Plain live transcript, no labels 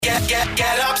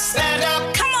Get up, stand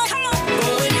up. Come on, come on.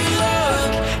 When you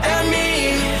look at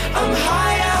me, I'm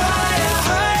higher, higher,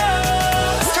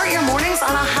 higher. Start your mornings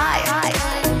on a high.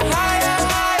 Higher, higher,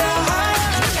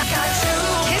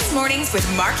 higher. Kiss Mornings with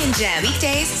Mark and Jem.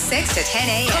 Weekdays, 6 to 10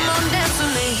 a.m. Come on, dance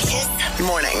with me. Kiss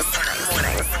Mornings.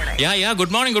 Yeah.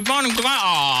 Good morning.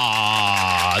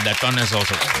 Ah, that one has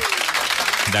also.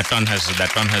 That one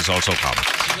has also come.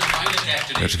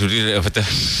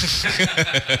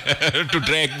 To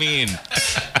drag me in.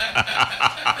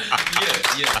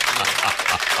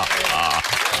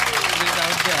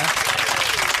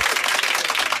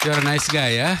 You're a nice guy,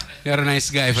 yeah? You're a nice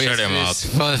guy for Shut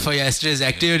your for yesterday's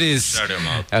activities. Shut your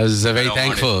mouth. I was very don't want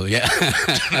thankful. Yeah.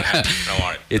 Don't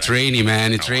worry. It's rainy,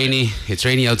 man. It's rainy. It's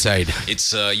rainy outside.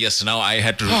 It's yes. Now I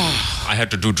had to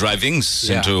do drivings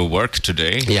Yeah. into work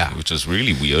today. Yeah. Which was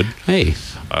really weird. Hey.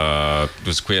 It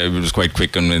was quite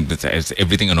quick, and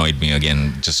everything annoyed me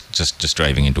again. Just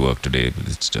driving into work today.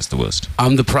 It's just the worst.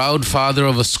 I'm the proud father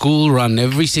of a school run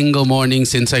every single morning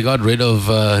since I got rid of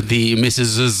the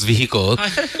Mrs.'s vehicle.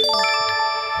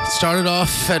 Started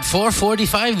off at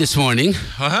 4:45 this morning.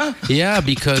 Huh? Yeah,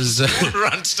 because...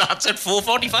 Run starts at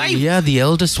 4:45. yeah, the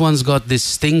eldest one's got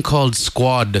this thing called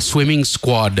squad, the swimming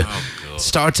squad. God.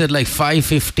 Starts at like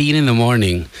 5:15 in the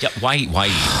morning. Yeah. Why? Why?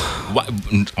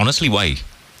 Honestly, why?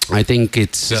 I think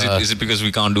it's... Is it because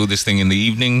we can't do this thing in the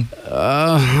evening?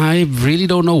 I really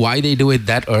don't know why they do it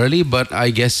that early, but I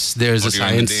guess there's Or a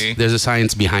during the science. day? There's a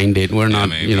science behind it. We're not,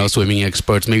 maybe. swimming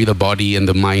experts. Maybe the body and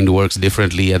the mind works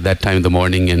differently at that time in the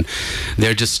morning, and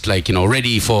they're just like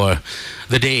ready for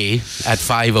the day at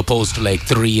 5 opposed to like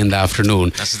 3 in the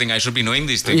afternoon. That's the thing. I should be knowing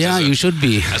these things. Yeah, you should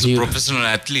be. As a professional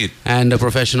athlete. And a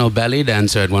professional ballet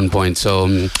dancer at one point. So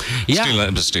yeah,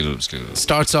 Still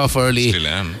starts off early. Still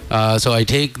am. So I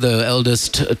take the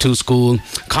eldest to school,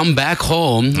 come back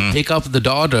home, pick up the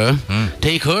daughter,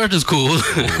 take her to school,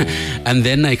 and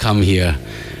then I come here.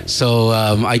 So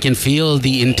I can feel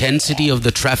the intensity of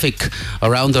the traffic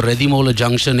around the Redimola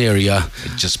Junction area.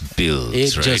 It just builds.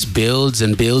 It right? just builds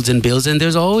and builds and builds. And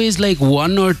there's always like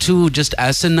one or two just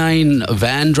asinine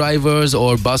van drivers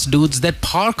or bus dudes that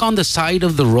park on the side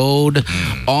of the road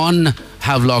on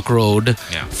Havelock Road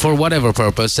for whatever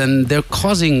purpose, and they're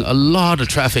causing a lot of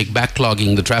traffic,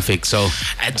 backlogging the traffic. So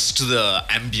adds to the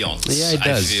ambience. yeah, it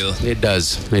does. I feel. It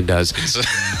does.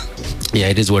 Yeah,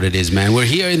 it is what it is, man. We're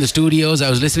here in the studios. I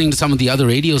was listening to some of the other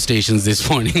radio stations this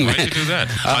morning, man. Why did you do that?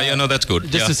 No, that's good.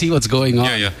 Just to see what's going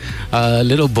on. Yeah.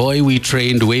 Little boy we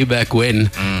trained way back when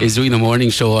is doing the morning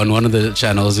show on one of the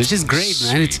channels, which is great,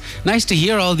 man. It's nice to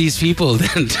hear all these people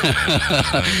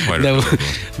that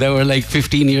were like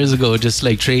 15 years ago, just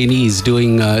like trainees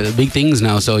doing big things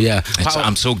now. So yeah.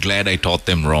 I'm so glad I taught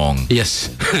them wrong. Yes,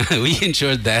 we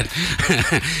ensured that.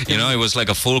 It was like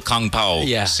a full Kung Pao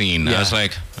scene. Yeah. I was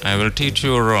like, I will teach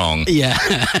you wrong. Yeah,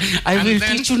 I will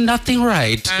teach you nothing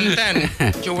right. And then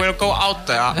you will go out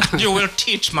there. You will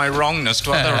teach my wrongness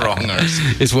to other wrongers.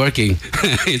 It's working.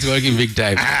 It's working big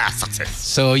time. Success.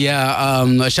 So yeah,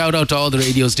 a shout out to all the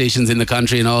radio stations in the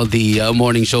country and all the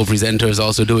morning show presenters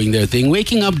also doing their thing,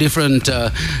 waking up different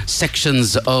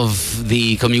sections of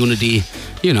the community.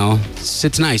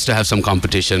 It's nice to have some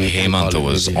competition. Hemant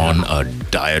was on a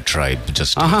diatribe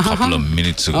just a couple of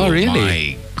minutes ago. Oh, really?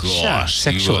 My gosh,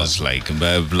 Sexual. he was like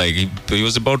he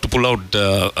was about to pull out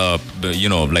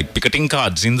like picketing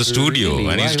cards in the studio, Really?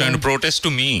 and he's Why, trying why? to protest to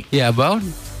me. Yeah, about?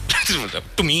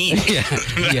 To me.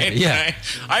 Yeah.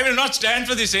 I will not stand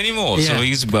for this anymore. Yeah. So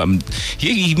he's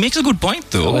he makes a good point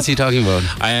though. What's he talking about?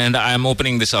 And I'm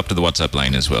opening this up to the WhatsApp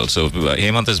line as well. So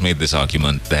Hemant has made this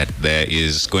argument that there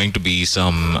is going to be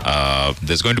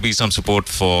there's going to be some support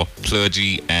for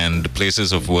clergy and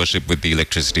places of worship with the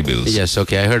electricity bills. Yes,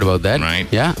 okay, I heard about that. Right?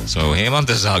 Yeah. So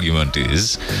Hemant's argument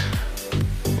is,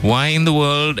 why in the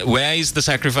world, where is the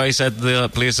sacrifice at the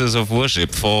places of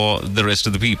worship for the rest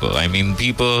of the people? I mean,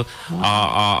 people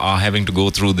are having to go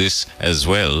through this as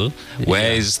well.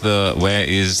 Where is the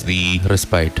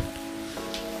Respite.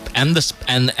 and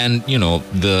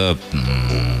the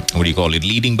what do you call it,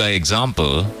 leading by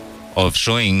example of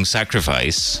showing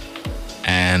sacrifice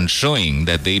and showing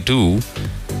that they too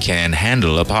can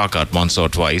handle a power cut once or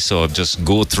twice, or just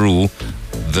go through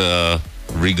the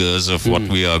rigors of what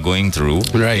we are going through,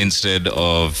 Right. instead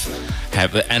of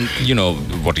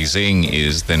what he's saying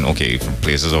is, then okay,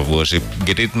 places of worship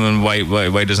get it,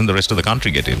 why doesn't the rest of the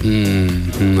country get it?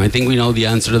 I think we know the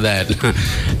answer to that.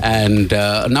 And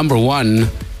number one,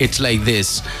 it's like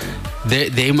this.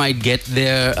 They might get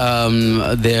their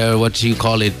what you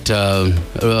call it,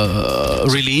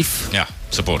 relief. Yeah,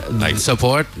 support, like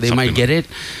Support. They might supplement. get it.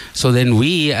 So then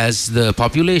we, as the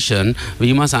population,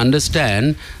 we must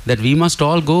understand that we must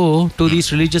all go to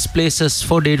these religious places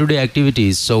for day-to-day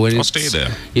activities. So when Or it's, stay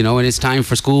there. when it's time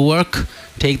for schoolwork,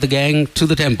 take the gang to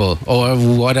the temple or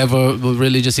whatever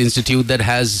religious institute that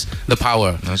has the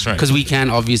power. That's right. Because we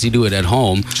can't obviously do it at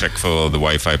home. Check for the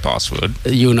Wi-Fi password.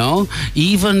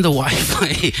 Even the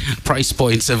Wi-Fi price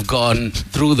points have gone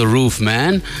through the roof,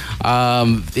 man.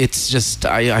 It's just,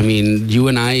 I mean, you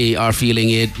and I are feeling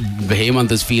it.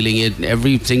 Hemant is feeling it.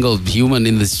 Every single human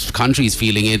in this country is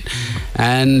feeling it.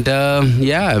 And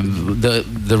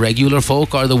the regular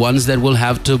folk are the ones that will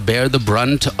have to bear the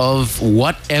brunt of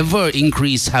whatever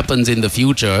increase happens in the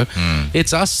future.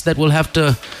 It's us that will have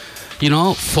to,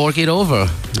 fork it over.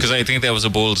 Because I think there was a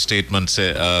bold statement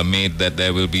made that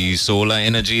there will be solar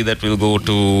energy that will go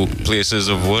to places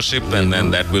of worship, and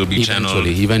then that will be channeled.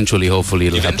 Eventually, hopefully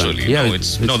it'll happen.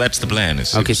 No, that's the plan.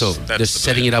 Okay, so they're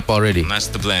setting it up already. That's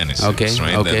the plan. Okay,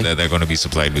 right? okay. That they're going to be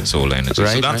supplied with solar energy.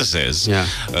 Right, Siddhartha right. says, Yeah.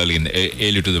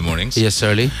 early to the mornings, Yes,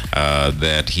 Shirley.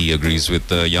 that he agrees with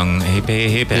the young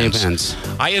Hey Pants. Pants.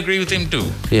 I agree with him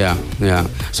too. Yeah.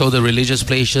 So the religious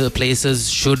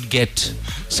places should get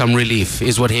some relief,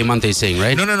 is what Hemant is saying,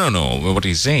 right? No. What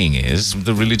he's saying is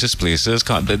the religious places,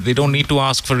 they don't need to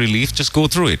ask for relief, just go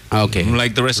through it. Okay.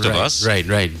 Like the rest of us. Right.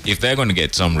 If they're going to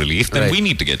get some relief, then Right. we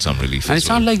need to get some relief. And as it's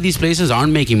well. not like these places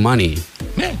aren't making money.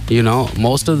 Yeah.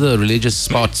 Most of the religious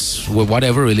spots,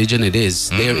 whatever religion it is,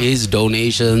 there is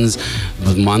donations,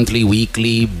 monthly,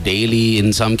 weekly, daily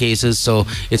in some cases. So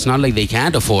it's not like they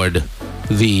can't afford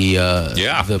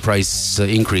the price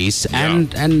increase.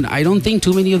 And I don't think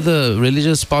too many of the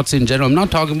religious spots in general, I'm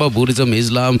not talking about Buddhism,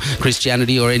 Islam,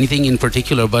 Christianity or anything in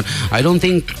particular, but I don't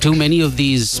think too many of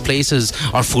these places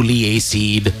are fully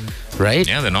AC'd. Right?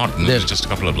 Yeah, they're not. There's just a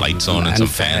couple of lights on and some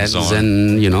fans on.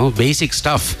 And, basic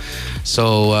stuff.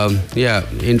 So,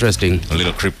 interesting. A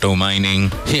little crypto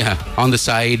mining. Yeah, on the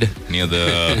side. Near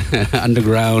the...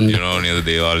 underground. near the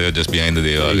Devalaya, just behind the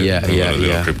Devalaya. Yeah. A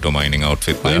little crypto mining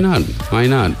outfit Why there. not?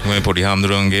 මේ පොඩි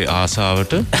හාමුදුරුවන්ගේ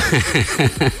ආසාවට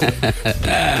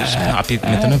අපි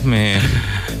මෙතන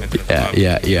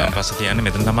Yeah. පස්ස තියන්නේ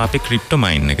මෙතන තමයි අපේ ක්‍රිප්ටෝ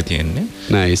මයින් එක තියෙන්නේ.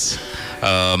 Nice.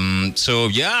 So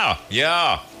yeah.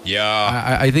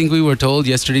 I think we were told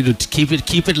yesterday to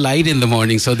keep it light in the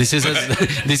morning. So this is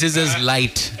as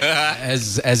light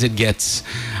as it gets.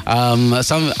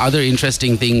 Some other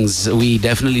interesting things we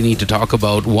definitely need to talk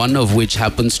about. One of which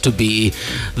happens to be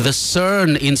the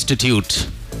CERN Institute.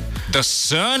 The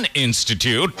CERN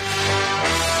Institute.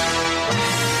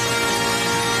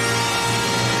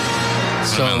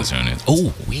 So,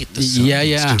 oh wait, the CERN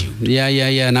Institute.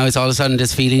 Yeah. Now it's all of a sudden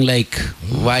just feeling like,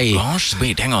 why? Gosh,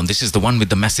 wait, hang on. This is the one with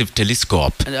the massive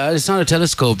telescope. It's not a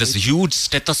telescope. This huge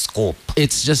stethoscope.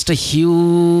 It's just a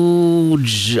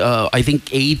huge, I think,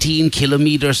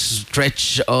 18-kilometer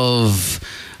stretch of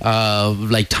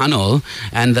tunnel,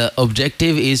 and the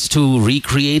objective is to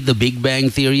recreate the Big Bang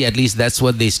Theory. At least that's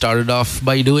what they started off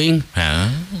by doing.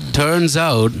 Turns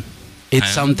out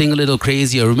it's something a little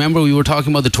crazier. Remember, we were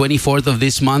talking about the 24th of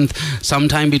this month.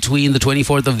 Sometime between the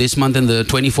 24th of this month and the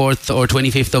 24th or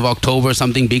 25th of October,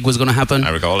 something big was going to happen. I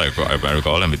recall.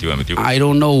 I'm with you. I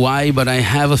don't know why, but I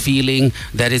have a feeling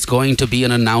that it's going to be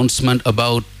an announcement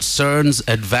about CERN's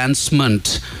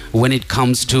advancement when it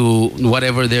comes to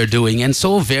whatever they're doing. And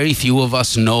so very few of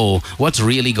us know what's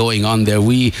really going on there.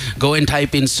 We go and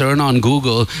type in CERN on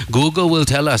Google. Google will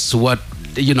tell us what,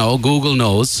 Google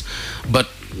knows. But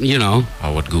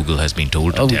or what Google has been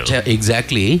told to tell.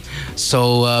 Exactly.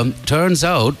 So turns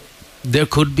out there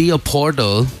could be a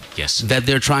portal that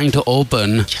they're trying to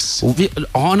open. Yes.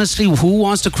 Honestly, who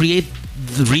wants to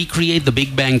recreate the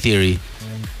Big Bang Theory?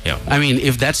 Yeah. I mean,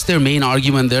 if that's their main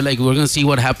argument, they're like, we're going to see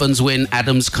what happens when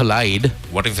atoms collide.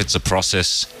 What if it's a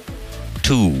process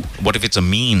what if it's a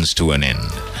means to an end?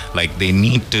 Like they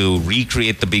need to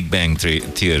recreate the Big Bang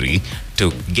Theory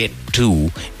to get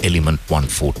to element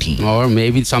 114. Or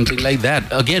maybe something like that.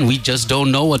 Again, we just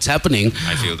don't know what's happening.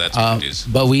 I feel that's what it is.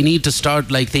 But we need to start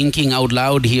thinking out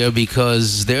loud here,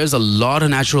 because there's a lot of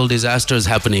natural disasters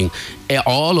happening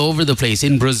all over the place.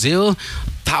 In Brazil,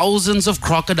 thousands of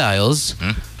crocodiles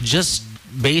just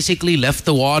basically left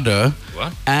the water.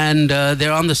 What? And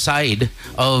they're on the side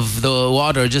of the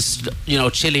water just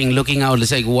chilling, looking out.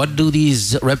 It's like, what do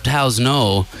these reptiles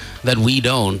know that we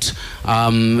don't?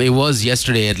 It was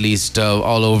yesterday at least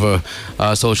all over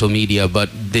social media, but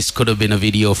this could have been a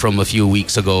video from a few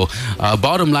weeks ago.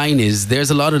 Bottom line is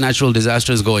there's a lot of natural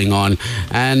disasters going on,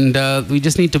 and we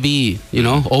just need to be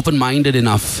open-minded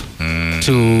enough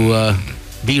to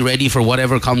be ready for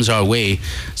whatever comes our way.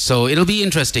 So it'll be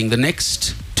interesting. The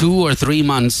next 2 or 3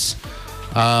 months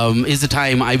is the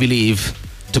time, I believe,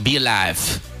 to be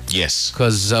alive. Yes.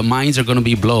 Because minds are going to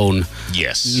be blown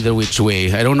Yes. either which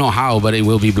way. I don't know how, but it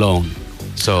will be blown.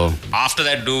 So After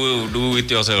that, do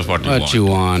with yourself what you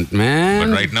want, man.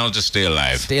 But right now, just stay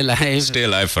alive. Stay alive. Stay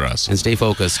alive for us. And stay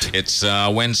focused. It's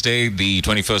Wednesday, the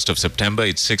 21st of September.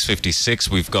 It's 6:56.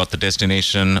 We've got the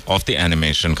destination of the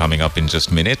animation coming up in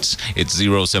just minutes. It's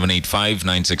 0785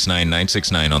 969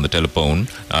 969 on the telephone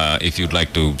if you'd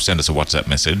like to send us a WhatsApp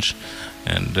message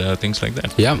and things like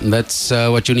that. Yeah, that's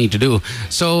what you need to do.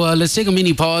 So let's take a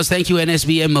mini pause. Thank you,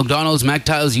 NSBM, McDonald's,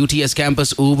 MacTiles, UTS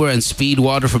Campus, Uber, and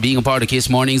Speedwater for being a part of Kiss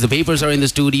Mornings. The papers are in the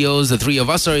studios. The three of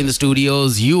us are in the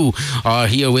studios. You are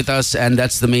here with us, and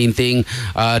that's the main thing.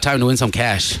 Time to win some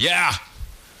cash. Yeah!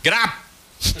 Get up!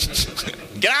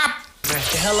 Get up!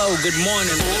 Hello, good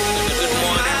morning. Good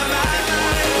morning.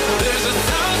 There's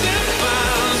 1,000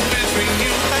 miles between you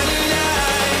and I.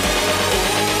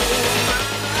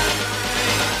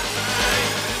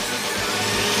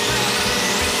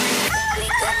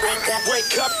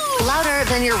 Wake up. Louder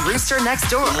than your rooster next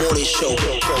door. Morning show.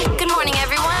 Good morning,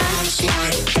 everyone. Say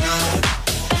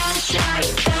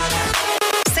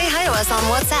hi to us on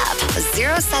WhatsApp.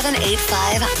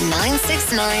 0785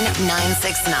 969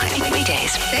 969.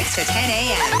 Weekdays. 6 to 10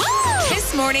 a.m.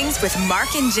 Kiss Mornings with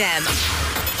Mark and Jem.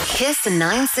 Kiss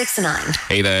 969.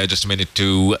 Hey there, just a minute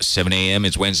to 7 a.m.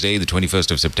 It's Wednesday, the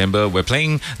 21st of September. We're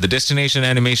playing the Destination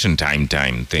Animation Time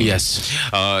thing. Yes.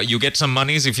 You get some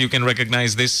monies if you can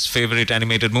recognize this favorite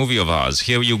animated movie of ours.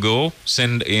 Here you go.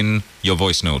 Send in your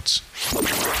voice notes.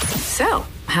 So,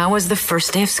 how was the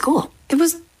first day of school? It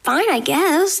was fine, I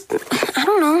guess. I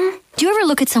don't know. Do you ever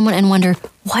look at someone and wonder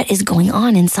what is going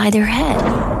on inside their head?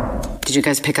 Did you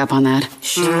guys pick up on that?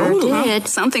 Sure did.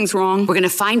 Something's wrong. We're gonna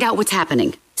find out what's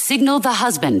happening. Signal the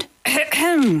husband.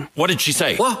 What did she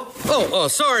say? What? Oh,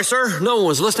 sorry, sir. No one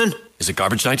was listening. Is it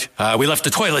garbage night? We left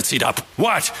the toilet seat up.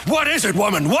 What? What is it,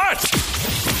 woman? What?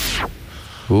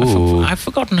 Ooh. I've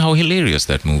forgotten how hilarious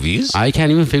that movie is. I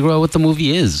can't even figure out what the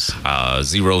movie is.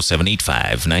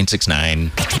 0785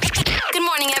 969. Good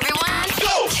morning, everyone.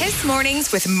 Kiss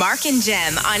Mornings with Mark and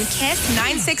Jem on Kiss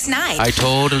 969. I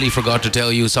totally forgot to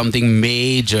tell you something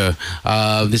major.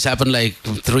 This happened like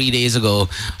 3 days ago.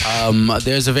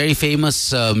 There's a very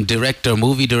famous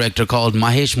movie director called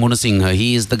Mahesh Munasinghe.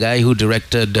 He is the guy who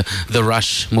directed the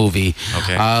Rush movie.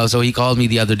 Okay. So he called me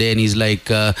the other day and he's like,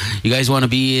 you guys want to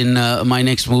be in my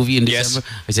next movie in Yes.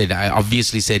 December? I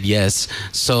obviously said yes.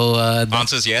 So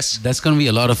Answers yes. that's going to be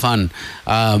a lot of fun.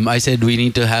 I said we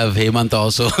need to have Hemant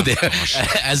also there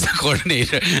as the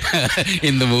coordinator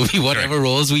in the movie. Whatever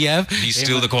roles we have, He's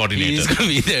still the coordinator. He's going to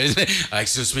be there. He's like,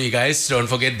 excuse me, guys, don't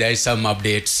forget there's some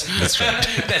updates. That's right.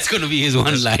 That's going to be his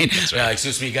one line. right.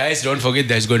 Excuse me, guys, don't forget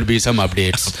there's going to be some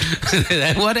updates.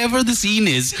 Whatever the scene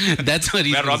is, that's what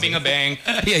he's We're gonna robbing say. a bank.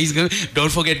 Yeah, he's going.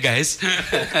 Don't forget, guys.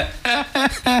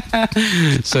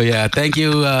 So yeah, thank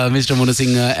you, Mr.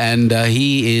 Munasinghe, and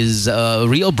he is a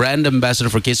real brand ambassador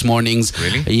for Kiss Mornings.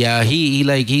 Really? Yeah,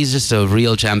 he's just a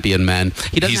real champion, man.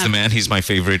 He doesn't He's the have- man. He's my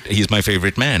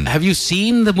favorite man. Have you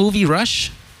seen the movie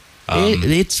Rush?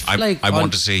 It's I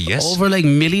want to say yes. Over like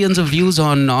millions of views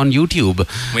on YouTube.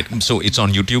 Wait, so it's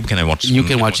on YouTube? Can I watch? You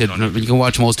can watch it. on YouTube? You can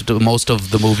watch most of the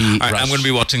movie. All right, Rush. I'm going to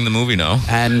be watching the movie now.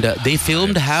 And they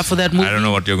filmed half of that movie. I don't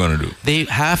know what you're going to do.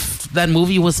 Half that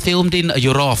movie was filmed in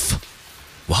Europe.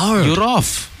 Wow. Europe,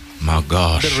 My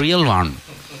gosh. the real one,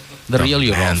 the real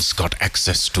Europe. man's got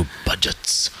access to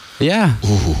budgets. Yeah,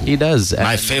 he does.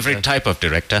 My And, favorite type of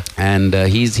director. And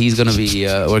he's going to be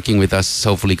working with us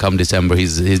hopefully come December.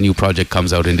 His new project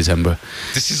comes out in December.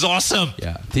 This is awesome.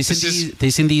 Yeah,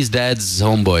 These Dad's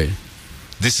homeboy.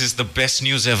 This is the best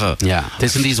news ever. Yeah,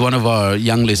 is one of our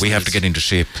young listeners. We have to get into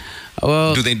shape.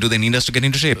 Well, Do they need us to get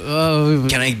into shape?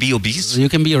 Can I be obese? you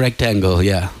can be a rectangle.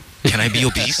 Yeah. Can I be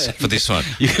obese for this one?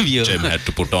 You can be Jim had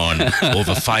to put on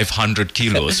over 500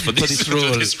 kilos for this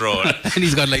role. for this role. And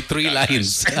he's got like 3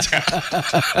 lines.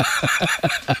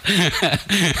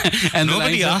 And the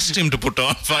Nobody lines are, asked him to put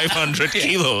on 500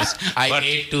 kilos. I but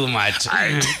ate too much.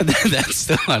 That's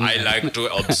the one. I like to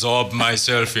absorb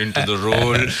myself into the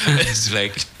role. It's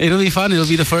like It'll be fun. It'll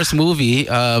be the first movie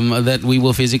that we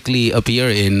will physically appear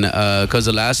in. Because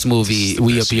the last movie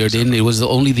we appeared in, it was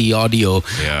only the audio.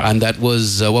 Yeah. And that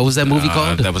was, what was that movie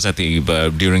called? that was at the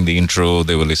during the intro.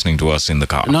 They were listening to us in the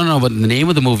car. No, but the name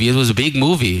of the movie, it was a big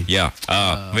movie. Yeah.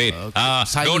 Wait.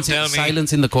 Don't tell me.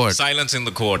 Silence in the Court. Silence in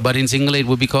the Court. But in single it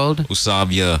would be called?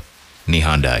 Usavia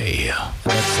Nihandai.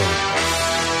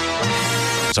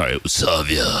 That's Sorry,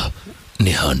 Usavia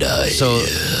Nihandai. So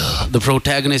the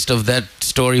protagonist of that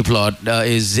story plot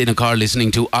is in a car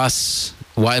listening to us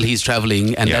while he's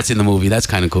traveling, and Yeah. that's in the movie. That's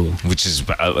kind of cool. Which is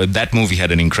that movie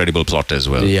had an incredible plot as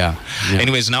well. Yeah.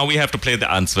 Anyways, now we have to play the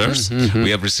answers. We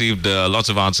have received lots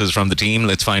of answers from the team.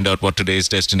 Let's find out what today's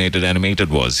Destinated Animated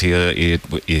was. Here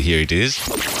it is.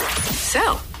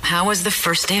 So, how was the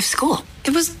first day of school?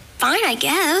 It was fine, I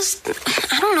guess.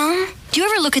 I don't know. Do you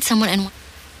ever look at someone and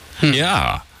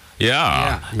Yeah.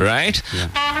 Right? Yeah.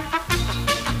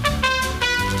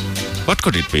 What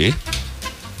could it be?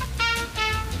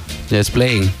 Yeah, it's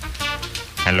playing.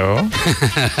 Hello?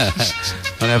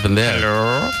 What happened there?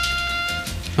 Hello?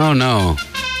 Oh no.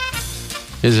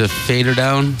 Is it fader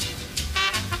down?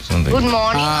 Something. Good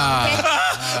morning.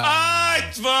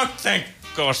 It worked. Thank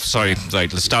God. Sorry.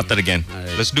 Right, let's start that again.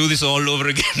 right. Let's do this all over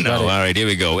again now. Got it. All right, here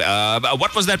we go.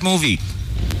 What was that movie?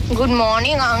 Good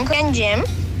morning, Uncle and Jim.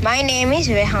 My name is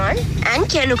Rehan and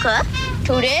Keluka.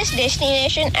 Today's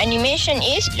destination animation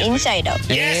is Inside Out.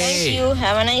 Yes. Thank you.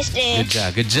 Have a nice day. Good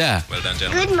job. Good job. Well done,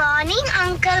 gentlemen. Good morning,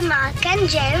 Uncle Mark and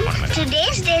Jem.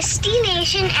 Today's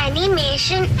destination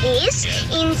animation is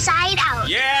Inside Out.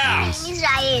 Yeah. My name is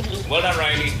Riley. Well done,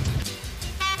 Riley.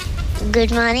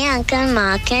 Good morning, Uncle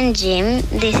Mark and Jim.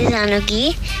 This is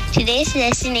Anugi. Today's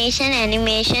destination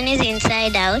animation is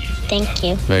Inside Out. Thank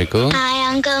you. Very cool.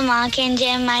 Hi, Uncle Mark and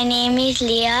Jim. My name is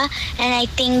Leah, and I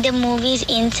think the movie is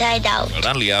Inside Out. Well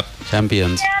done, Leah.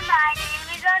 Champions. My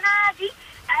name is Anadi,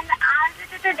 and the answer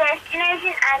to the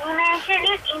destination animation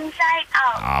is Inside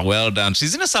Out. Well done.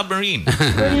 She's in a submarine.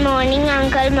 Good morning,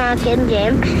 Uncle Mark and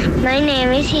Jem. My name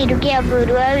is Hiruki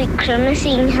Apurva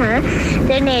Vikramasinghe.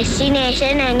 The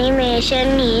destination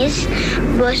animation is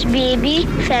Boss Baby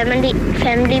Family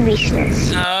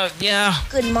Business. Yeah.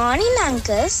 Good morning,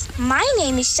 uncles. My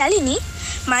name is Shalini.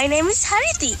 My name is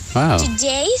Hariti. Wow.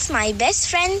 Today is my best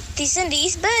friend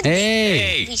Tisandi's birthday.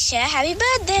 Hey. Wish her happy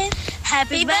birthday.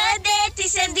 Happy birthday,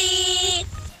 Tisandi.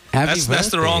 Happy That's the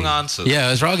birthday. wrong answer.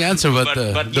 Yeah, it's wrong answer, but,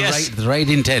 But the yes. right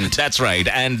intent. That's right.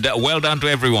 And well done to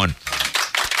everyone.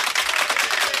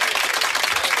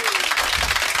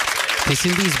 It's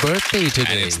Cindy's birthday And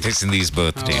today. it's Tisandi's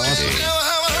birthday today.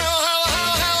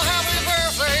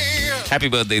 Happy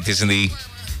birthday, Tisandi.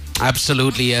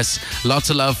 Absolutely, yes. Lots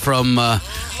of love from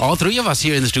all three of us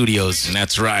here in the studios.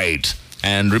 That's right.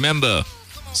 And remember,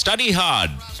 study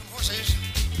hard.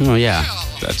 Oh, yeah.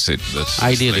 That's it. That's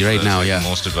Ideally, right that's now, like yeah. the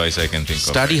most advice I can think of.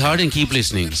 Study hard and keep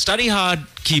listening. Study hard,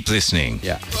 keep listening.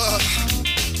 Yeah.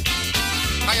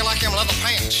 How you like them leather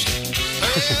pants?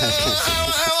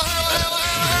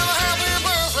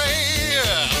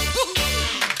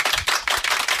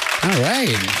 All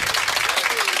right.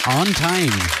 On time.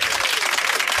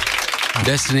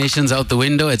 Destinations out the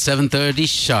window at 7:30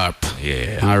 sharp.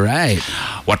 Yeah. All right.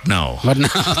 What now? What now?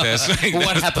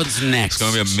 What happens next? It's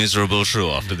going to be a miserable show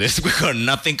after this. We've got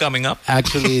nothing coming up.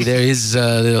 Actually, there is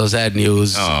a little sad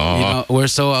news. Oh. You know, we're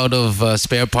so out of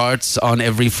spare parts on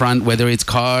every front, whether it's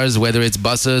cars, whether it's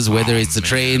buses, whether it's the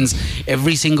trains.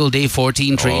 Every single day,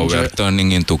 14 train We're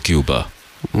turning into Cuba.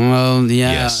 Well,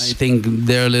 yeah, Yes. I think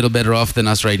they're a little better off than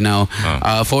us right now.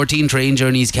 14 train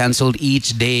journeys cancelled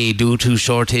each day due to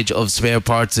shortage of spare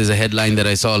parts is a headline that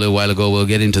I saw a little while ago. We'll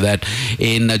get into that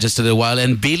in just a little while.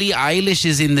 And Billie Eilish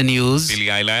is in the news. Billie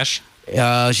Eilish.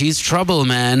 She's trouble,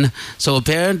 man. So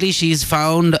apparently she's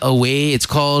found a way. It's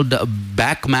called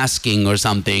backmasking or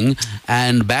something.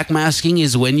 And backmasking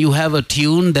is when you have a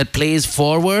tune that plays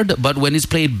forward, but when it's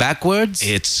played backwards,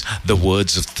 It's the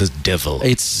words of the devil.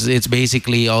 it's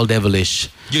basically all devilish.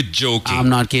 You're joking. I'm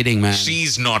not kidding, man.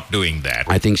 She's not doing that.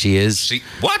 I think she is.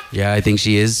 What? Yeah, I think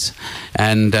she is.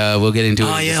 And we'll get into it.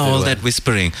 Oh, in yeah, just a all while. that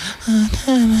whispering.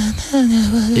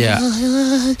 Yeah.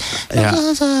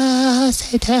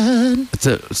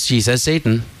 She says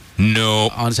Satan. No.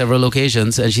 On several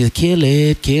occasions. And she's kill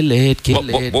it, kill it, kill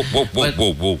it.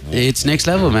 Whoa. It's next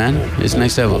level, man. It's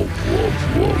next level.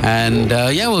 And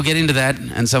yeah, we'll get into that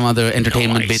and some other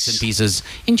entertainment bits and pieces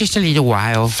in just a little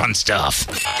while. Fun stuff.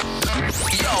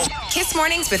 Kiss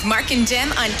Mornings with Mark and Jem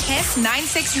on Kiss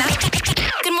 969.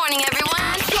 Good morning,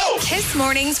 everyone. Kiss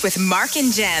Mornings with Mark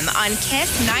and Jem on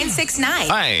Kiss 969.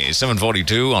 Hi,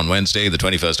 7:42 on Wednesday, the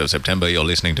 21st of September. You're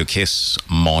listening to Kiss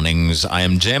Mornings. I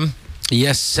am Jem.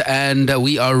 Yes, and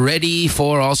we are ready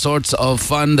for all sorts of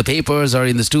fun. The papers are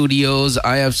in the studios.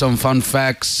 I have some fun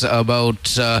facts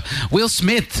about Will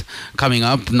Smith coming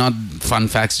up. Not fun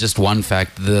facts, just one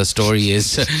fact. The story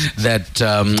is that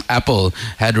Apple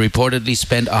had reportedly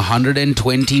spent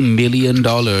 $120 million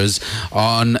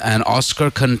on an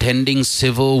Oscar-contending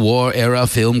Civil War-era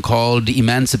film called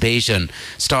Emancipation,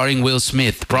 starring Will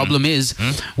Smith. Problem is,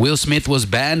 Will Smith was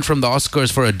banned from the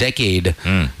Oscars for a decade.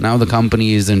 Now the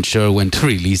company isn't sure when went to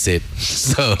release it.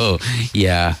 So,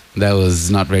 yeah, that was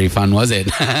not very fun, was it?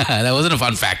 That wasn't a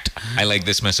fun fact. I like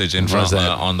this message in front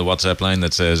on the WhatsApp line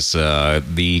that says,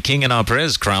 the king in our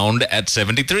prayers crowned at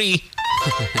 73.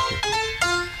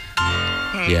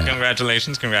 Yeah.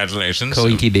 Congratulations.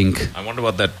 Coinky dink. I wonder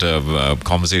what that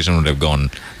conversation would have gone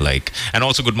like. And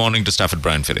also, good morning to Stafford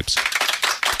Brian Phillips.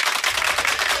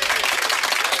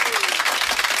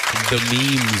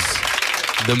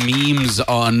 The memes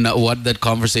on what that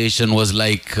conversation was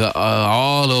like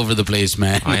all over the place,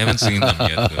 man. I haven't seen them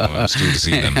yet, though. I'm still to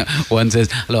see them. One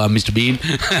says, hello, I'm Mr. Bean.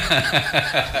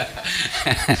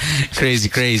 Crazy.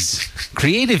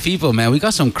 Creative people, man. We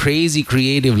got some crazy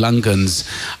creative Lankans.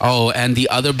 Oh, and the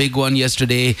other big one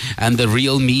yesterday, and the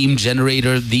real meme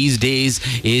generator these days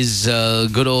is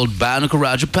good old Bhanuka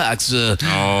Rajapaksa.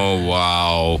 Oh,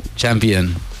 wow.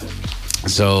 Champion.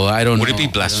 So I don't know. Would it be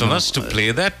blasphemous to play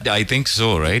that? I think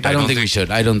so, right? I don't think we should.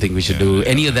 I don't think we should do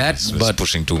any of that. But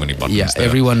pushing too many buttons. Yeah, there.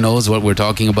 Everyone knows what we're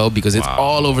talking about because it's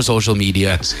all over social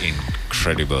media. That's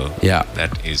incredible. Yeah,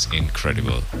 that is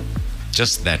incredible.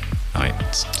 Just that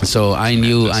night. So I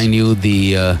knew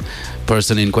the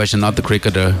person in question, not the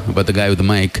cricketer, but the guy with the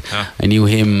mic. I knew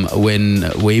him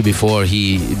way before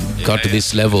he got to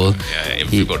this level. Yeah,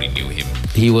 everybody knew him.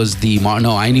 He was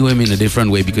I knew him in a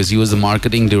different way because he was the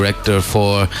marketing director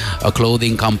for a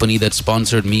clothing company that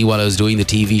sponsored me while I was doing the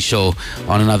TV show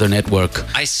on another network.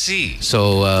 I see.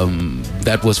 So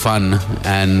that was fun,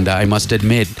 and I must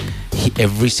admit,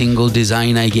 every single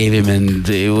design I gave him, and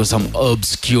it was some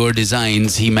obscure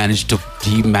designs, he managed to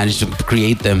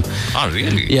create them. Oh,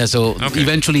 really? Yeah, so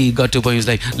eventually he got to a point, he was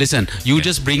like, listen, you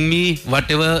just bring me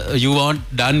whatever you want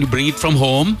done, bring it from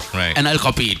home, and I'll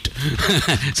copy it.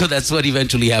 So that's what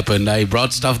eventually happened. I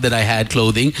brought stuff that I had,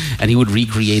 clothing, and he would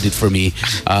recreate it for me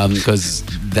because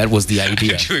that was the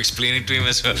idea. Did you explain it to him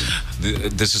as well?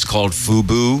 This is called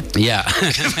FUBU? Yeah.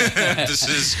 This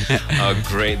is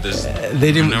great.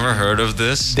 I've never heard of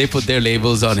this. They put their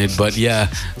labels on it, but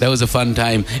yeah, that was a fun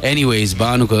time. Anyways,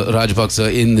 Bhanuka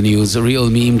Rajapaksa in the news, a real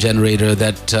meme generator.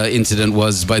 That incident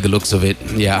was, by the looks of it.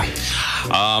 Yeah.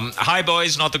 Hi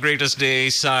boys, not the greatest day.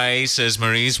 Sai, says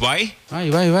Maurice. Why? Why?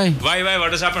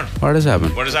 What has happened? What has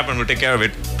happened? We'll take care of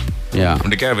it. Yeah. We'll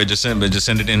take care of it. Just send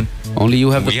it in. Only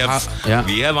you have We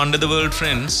have under the world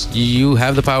friends. You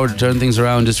have the power to turn things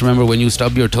around. Just remember, when you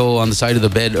stub your toe on the side of the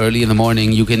bed early in the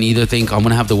morning, you can either think, I'm going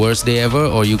to have the worst day ever,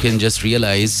 or you can just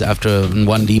realize after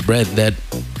one deep breath that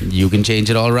you can change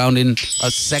it all around in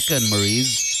a second,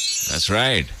 Maurice. That's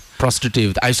right.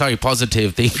 Positive. Think positive.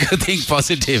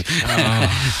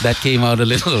 That came out a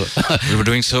little. We were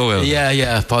doing so well.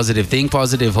 Yeah. Positive. Think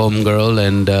positive, homegirl,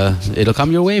 and it'll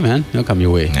come your way, man. It'll come your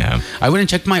way. Yeah. I went and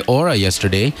checked my aura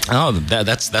yesterday. Oh,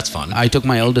 that's fun. I took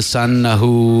my eldest son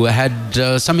who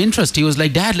had some interest. He was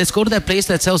like, Dad, let's go to that place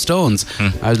that sells stones.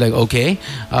 I was like, okay.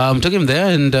 Took him there,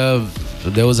 and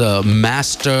there was a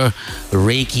master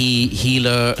Reiki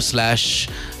healer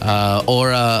 /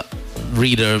 aura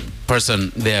reader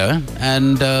person there,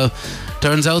 and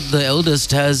turns out the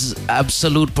eldest has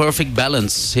absolute perfect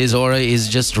balance. His aura is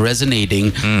just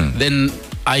resonating. Then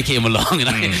I came along and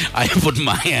I put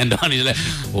my hand on it, like,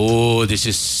 oh, this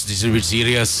is a bit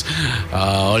serious.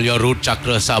 All your root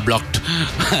chakras are blocked.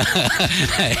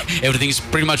 Everything is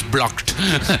pretty much blocked.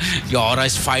 Your aura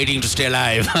is fighting to stay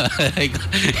alive.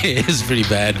 It's pretty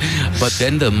bad. But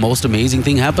then the most amazing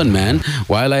thing happened, man.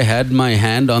 While I had my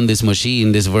hand on this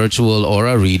machine, this virtual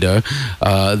aura reader,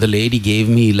 the lady gave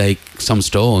me like some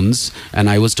stones, and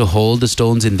I was to hold the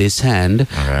stones in this hand.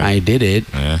 I did it,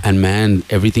 and man,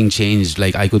 everything changed.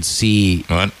 Like, I could see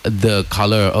the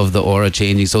color of the aura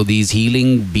changing. So these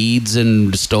healing beads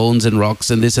and stones and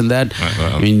rocks and this and that,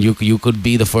 I mean, you could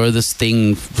be the furthest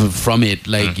thing from it.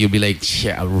 Like, you'd be like,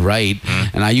 yeah, right.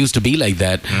 And I used to be like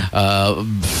that.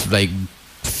 Like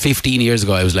 15 years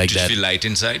ago, I was like that. Did you feel light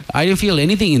inside? I didn't feel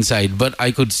anything inside, but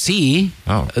I could see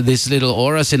this little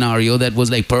aura scenario that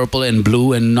was like purple and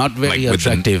blue and not very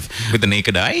attractive. With the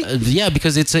naked eye? Yeah,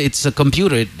 because it's a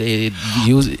computer. It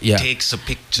takes a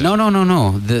picture.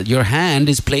 No. Your hand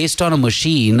is placed on a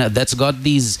machine that's got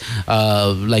these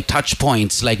like touch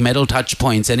points, like metal touch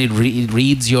points, and it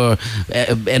reads your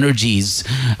energies,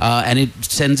 and it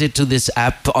sends it to this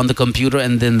app on the computer,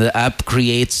 and then the app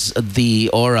creates the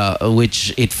aura,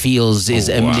 which it feels is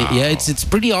it's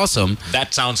pretty awesome.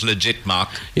 That sounds legit, Mark.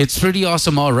 It's pretty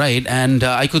awesome, all right. And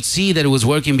I could see that it was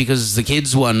working because the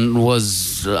kids' one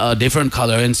was a different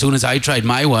color, and as soon as I tried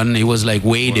my one, it was like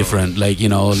way different. Like,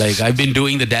 like I've been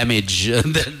doing the damage.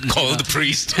 Call the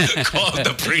priest. Call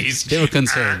the priest. They were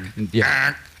concerned.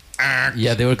 Yeah,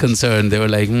 they were concerned. They were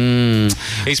like,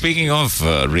 Hey, speaking of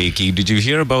Reiki, did you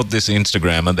hear about this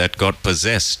Instagrammer that got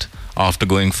possessed after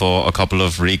going for a couple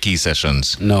of Reiki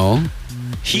sessions? No.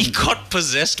 He got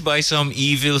possessed by some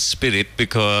evil spirit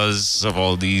because of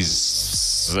all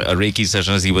these Reiki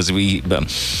sessions.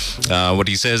 What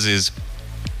he says is,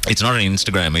 it's not an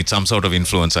Instagram, it's some sort of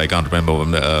influencer. I can't remember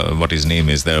what his name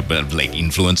is. There are like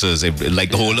influencers, like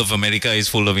the whole of America is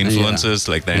full of influencers,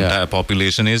 like the entire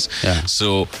population is.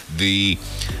 So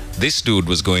this dude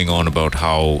was going on about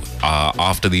how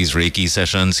after these Reiki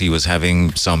sessions, he was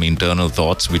having some internal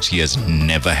thoughts which he has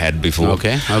never had before.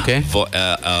 Okay. For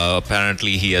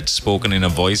apparently he had spoken in a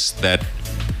voice that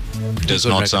does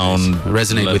not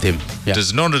resonate with him.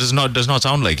 Does not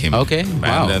sound like him. Okay.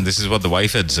 Wow. And this is what the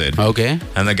wife had said. Okay.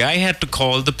 And the guy had to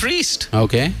call the priest.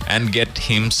 Okay. And get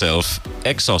himself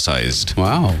exorcised.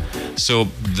 Wow. So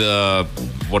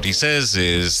what he says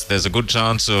is there's a good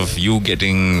chance of you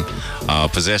getting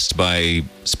possessed by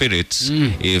spirits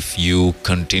if you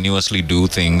continuously do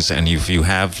things, and if you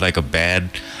have like a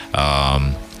bad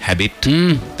habit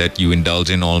that you indulge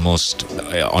in almost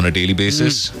on a daily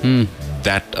basis.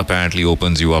 That apparently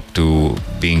opens you up to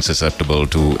being susceptible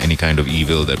to any kind of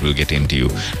evil that will get into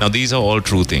you. Now, these are all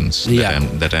true things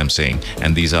that I'm saying,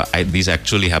 and these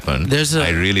actually happen. I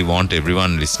really want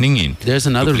everyone listening in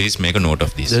to please make a note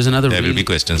of these. There will be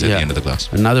questions at the end of the class.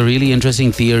 Another really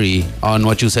interesting theory on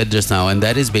what you said just now, and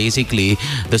that is basically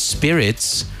the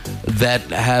spirits that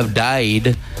have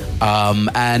died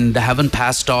and haven't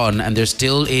passed on, and they're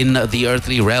still in the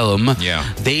earthly realm.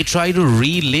 They try to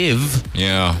relive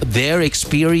their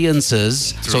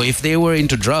experiences. So if they were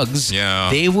into drugs,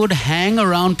 they would hang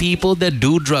around people that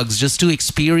do drugs just to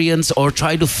experience or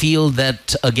try to feel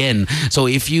that again. So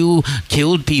if you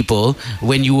killed people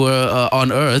when you were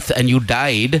on earth and you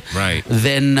died,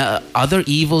 then other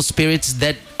evil spirits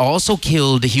that also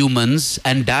killed humans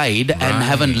and died and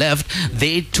haven't left,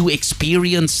 they to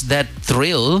experience that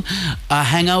thrill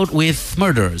hang out with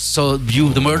murderers. So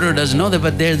the murderer doesn't know that,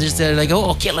 but they're like,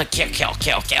 oh, kill.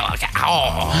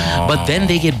 Oh. But then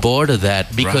they get bored of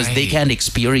that because they can't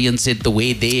experience it the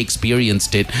way they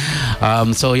experienced it.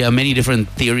 So many different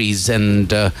theories and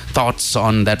thoughts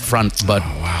on that front, but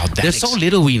there's so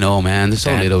little we know, man. There's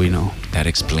so little we know. That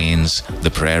explains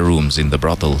the prayer rooms in the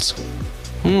brothels.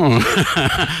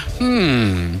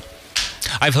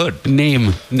 I've heard.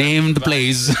 Name the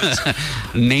place.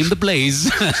 Name the place.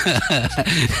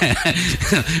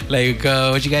 Like,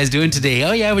 what you guys doing today?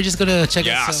 Oh yeah, we're just gonna check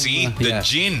out some, the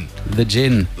jinn. The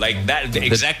jinn. Like that.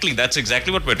 Exactly. That's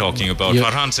exactly what we're talking about.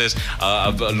 Farhan says,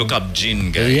 look up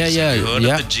jinn, guys. Yeah. Have you heard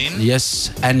of the jinn? Yes.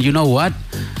 And you know what?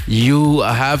 You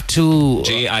have to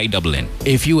JINN.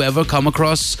 If you ever come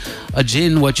across a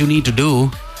jinn, what you need to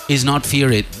do is not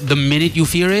fear it. The minute you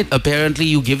fear it, apparently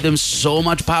you give them so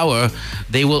much power,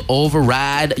 they will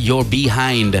override your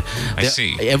behind. I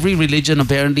see. Every religion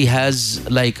apparently has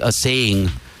like a saying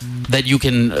that you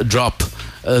can drop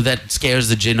that scares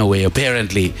the jinn away,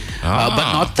 apparently.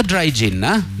 But not the dry jinn.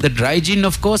 The dry jinn,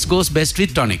 of course, goes best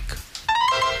with tonic.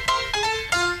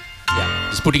 Yeah,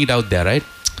 just putting it out there, right?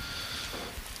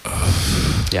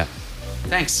 Yeah.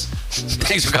 Thanks.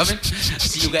 Thanks for coming.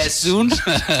 See you guys soon.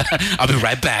 I'll be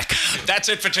right back. That's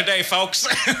it for today, folks.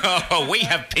 We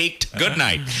have peaked. Good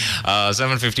night.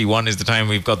 7:51 is the time.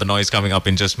 We've got the noise coming up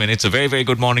in just minutes. A very, very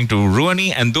good morning to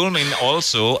Ruani. And Dulmin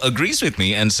also agrees with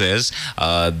me and says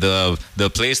the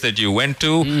place that you went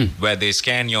to where they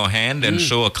scan your hand and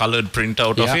show a colored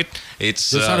printout of it.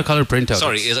 It's not a colored printout.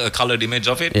 Sorry, it's a colored image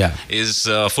of it. Is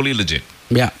fully legit.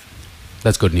 Yeah.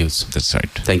 That's good news. That's right.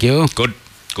 Thank you. Good.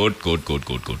 Good. Good morning,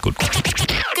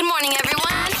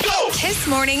 everyone. Kiss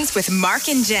Mornings with Mark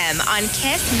and Jem on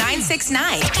Kiss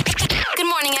 96.9. Good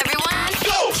morning, everyone.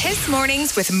 Kiss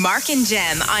Mornings with Mark and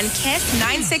Jem on Kiss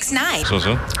 96.9.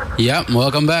 So. Yeah,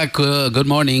 welcome back. Good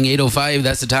morning, 8:05.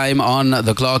 That's the time on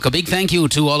the clock. A big thank you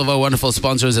to all of our wonderful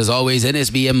sponsors, as always,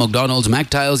 NSBM, McDonald's,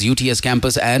 MacTiles, UTS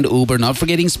Campus, and Uber. Not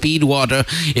forgetting Speed Water.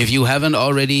 If you haven't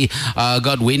already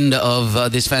got wind of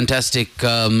this fantastic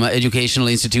educational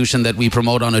institution that we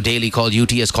promote on a daily called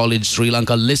UTS College Sri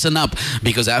Lanka, listen up,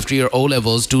 because after your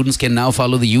O-levels, students can now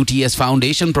follow the UTS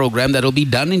Foundation program that will be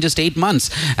done in just 8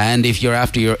 months. And if you're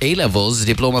after your A-levels,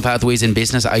 diploma pathways in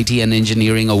business, IT, and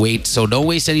engineering await. So don't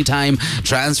waste any time.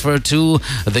 Transfer to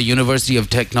the University of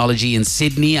Technology in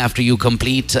Sydney after you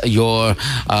complete your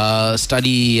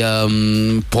study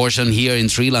portion here in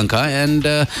Sri Lanka, and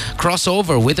cross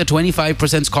over with a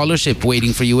 25% scholarship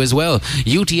waiting for you as well.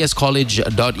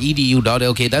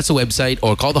 utscollege.edu.lk, that's the website,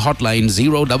 or call the hotline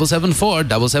 0774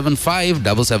 775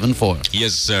 774.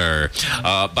 Yes, sir.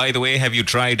 By the way, have you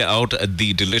tried out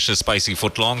the delicious spicy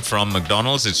footlong from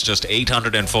McDonald's? McDonald's, it's just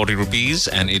 840 rupees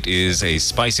and it is a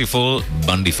spicy full,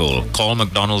 bundy full. Call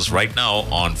McDonald's right now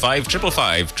on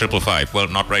 555-555. Well,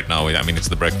 not right now. I mean, it's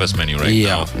the breakfast menu right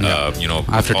now.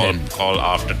 After 10. Call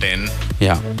after 10.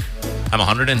 Yeah. I'm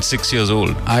 106 years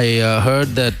old. I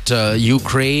heard that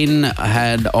Ukraine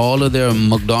had all of their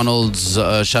McDonald's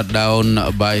shut down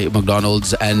by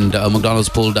McDonald's, and McDonald's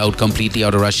pulled out completely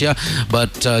out of Russia.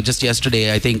 But just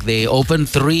yesterday, I think they opened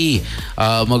 3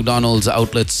 McDonald's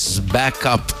outlets back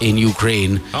up in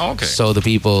Ukraine. Oh, okay. So the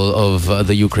people of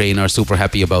the Ukraine are super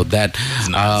happy about that.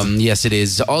 Nice. Yes, it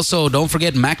is. Also, don't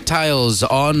forget Mac Tiles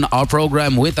on our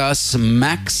program with us.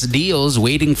 Max deals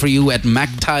waiting for you at Mac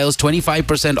Tiles.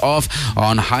 25% off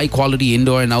on high quality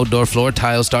indoor and outdoor floor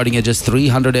tiles starting at just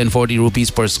 340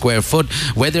 rupees per square foot.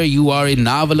 Whether you are in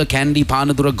Navala, Kandy,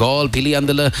 Panadura, Gaul,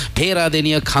 Piliandala,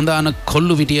 Peradenia, Khandana,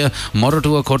 Kolluvitia,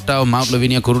 Morotua, Kotta, Mount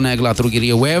Lavinia, Kurunagala,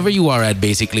 Aturugiriya, wherever you are at,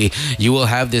 basically, you will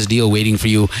have this deal waiting for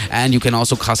you. And you can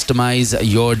also customize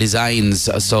your designs.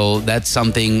 So that's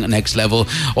something next level.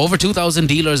 Over 2,000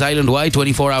 dealers island-wide,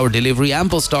 24-hour delivery,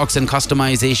 ample stocks and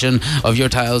customization of your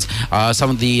tiles are some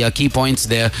of the key points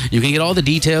there. You can get all the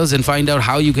details and find out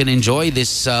how you can enjoy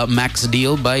this Max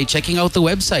deal by checking out the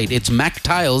website. It's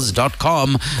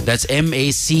mactiles.com. That's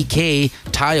MACK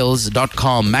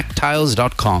tiles.com.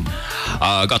 Mactiles.com.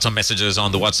 Got some messages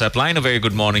on the WhatsApp line. A very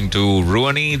good morning to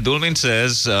Ruani. Dulmin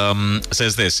says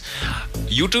this.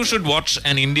 You two should watch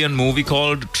an Indian movie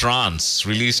called Trance,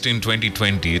 released in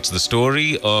 2020. It's the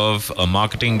story of a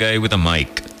marketing guy with a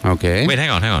mic. Okay. Wait, hang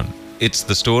on. It's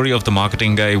the story of the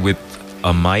marketing guy with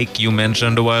a mic you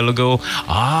mentioned a while ago.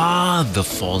 The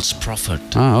False Prophet.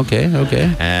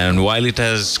 Okay. And while it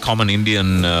has common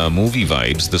Indian movie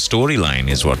vibes, the storyline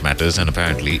is what matters. And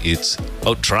apparently it's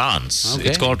Trance. Okay.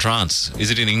 It's called Trance.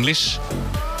 Is it in English?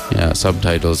 Yeah,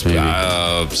 subtitles maybe.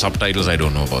 Subtitles, I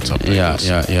don't know about subtitles.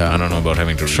 Yeah. I don't know about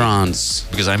having to read. Trance.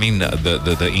 Because I mean,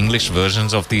 the English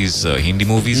versions of these Hindi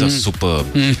movies are superb.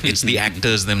 It's the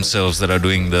actors themselves that are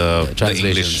doing the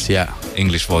translations,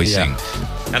 English voicing.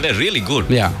 And they're really good.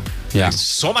 Yeah. It's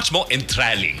so much more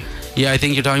enthralling. Yeah, I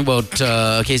think you're talking about,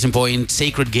 case in point,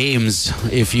 Sacred Games.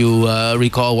 If you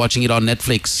recall watching it on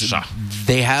Netflix,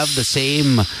 they have the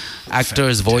same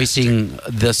actors voicing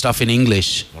the stuff in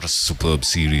English. What a superb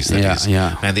series that is.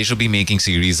 Yeah. Man, they should be making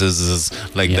series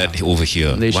like that over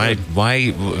here.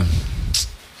 Why?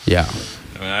 Yeah.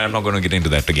 I'm not going to get into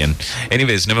that again.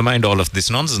 Anyways, never mind all of this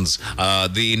nonsense.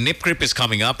 The Nip Crip is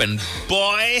coming up, and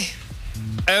boy,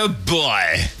 oh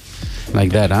boy.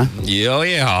 Like that, huh?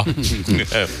 Yeah.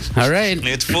 All right.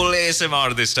 It's full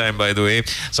ASMR this time, by the way.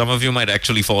 Some of you might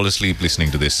actually fall asleep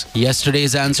listening to this.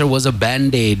 Yesterday's answer was a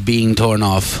Band-Aid being torn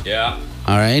off. Yeah.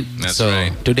 All right. That's so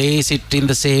right. Today is it in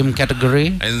the same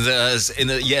category? And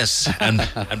yes, and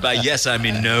by yes I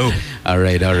mean no. All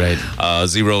right.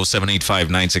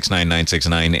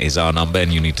 0785-969-969 is our number,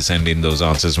 and you need to send in those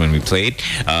answers when we play it.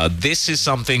 This is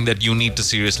something that you need to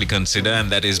seriously consider, and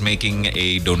that is making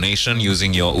a donation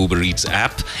using your Uber Eats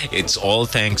app. It's all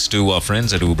thanks to our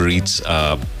friends at Uber Eats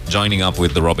joining up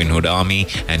with the Robin Hood Army,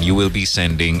 and you will be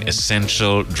sending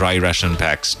essential dry ration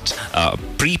packs,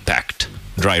 pre-packed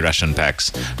dry ration packs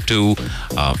to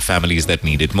families that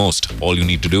need it most. All you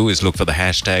need to do is look for the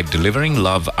hashtag delivering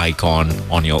love icon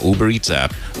on your Uber Eats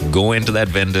app. Go into that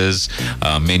vendor's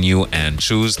menu and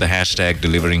choose the hashtag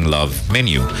delivering love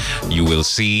menu. You will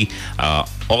see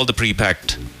all the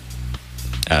pre-packed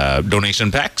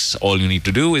donation packs. All you need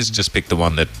to do is just pick the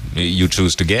one that you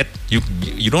choose to get. You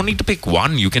don't need to pick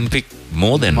one. You can pick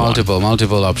more than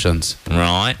multiple options.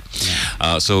 Right.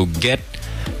 So get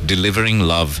delivering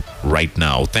love right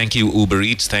now. Thank you, Uber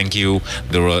Eats. Thank you,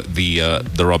 the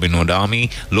Robin Hood Army.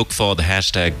 Look for the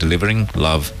hashtag delivering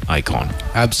love icon.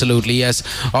 Absolutely, yes.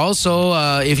 Also,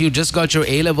 if you just got your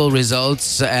A-level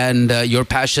results and your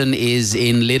passion is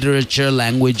in literature,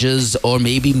 languages, or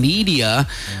maybe media,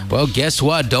 well, guess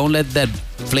what? Don't let that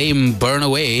flame burn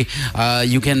away.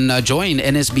 You can join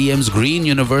NSBM's Green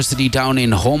University down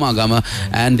in Homagama,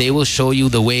 and they will show you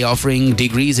the way, offering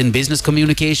degrees in business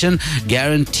communication,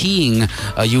 guaranteeing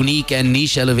a unique and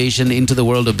niche elevation into the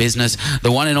world of business.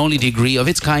 The one and only degree of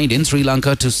its kind in Sri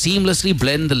Lanka to seamlessly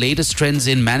blend the latest trends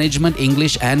in management,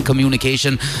 English, and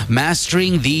communication.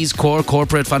 Mastering these core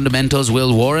corporate fundamentals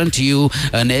will warrant you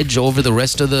an edge over the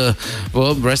rest of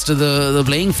the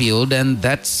playing field, and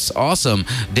that's awesome.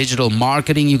 Digital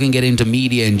marketing, marketing. You can get into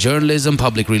media and journalism,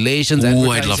 public relations, Ooh,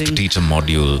 advertising. I'd love to teach a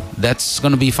module. That's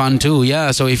going to be fun too,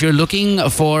 yeah. So if you're looking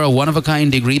for a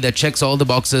one-of-a-kind degree that checks all the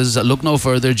boxes, look no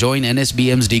further. Join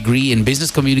NSBM's degree in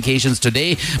business communications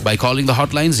today by calling the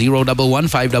hotline 011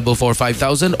 544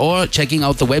 5000 or checking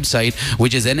out the website,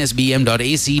 which is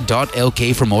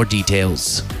nsbm.ac.lk for more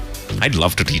details. I'd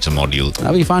love to teach a module.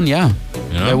 That'll be fun, yeah.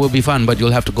 You know? That will be fun, but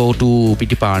you'll have to go to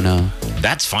Pitiparna.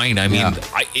 That's fine. I mean, Yeah.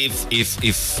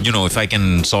 if I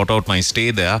can sort out my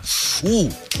stay there,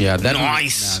 ooh, Yeah, that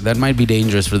nice. that might be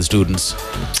dangerous for the students.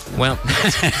 Well,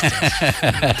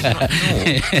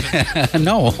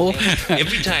 No.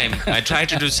 every time I try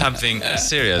to do something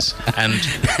serious and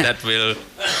that will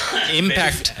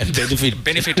impact and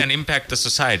benefit and impact the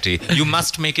society, you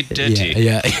must make it dirty.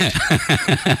 Yeah.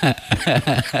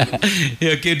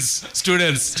 Here, kids,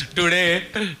 students, today,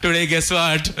 guess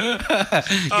what?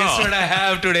 Guess what I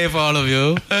have today for all of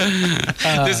you?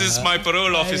 This is my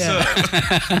parole officer.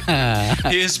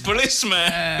 He is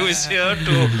policeman who is here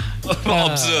to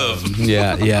observe.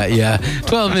 Yeah.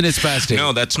 12 minutes past 8.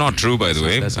 No, that's not true, by the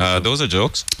way. Those are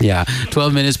jokes. Yeah,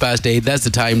 12 minutes past 8. That's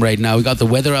the time right now. We got the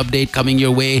weather update coming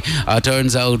your way.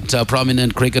 Turns out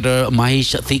prominent cricketer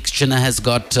Mahesh Theekshana has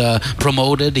got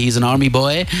promoted. He's an army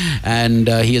boy, and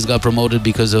he has got promoted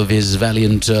because of his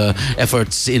valiant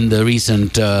efforts in the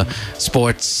recent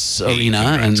sports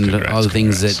arena and all the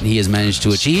things that he has managed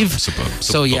to achieve.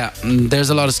 So yeah, there's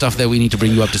a lot of stuff that we need to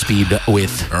bring you up to speed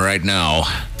with. Right now,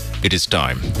 it is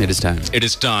time. It is time. It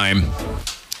is time.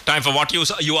 Time for what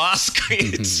you ask.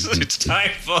 It's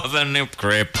time for the Nip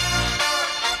Crip.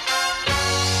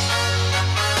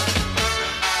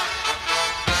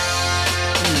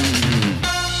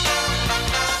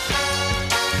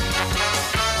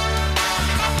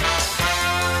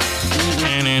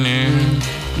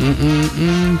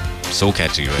 So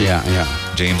catchy, right?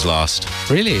 Yeah. James Last.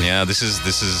 Really? Yeah, this is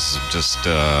just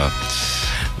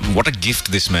what a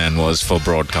gift this man was for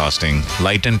broadcasting.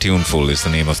 Light and Tuneful is the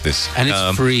name of this. And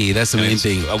it's free. That's the main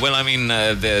thing. Well, I mean,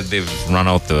 they've run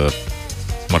out the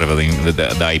whatever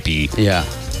the IP. Yeah.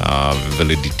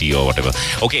 Validity or whatever.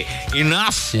 Okay,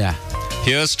 enough. Yeah.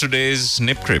 Here's today's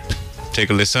Nip Crip.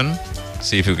 Take a listen.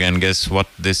 See if you can guess what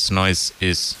this noise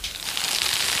is.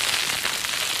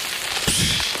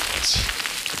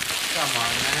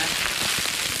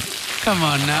 Come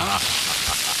on now.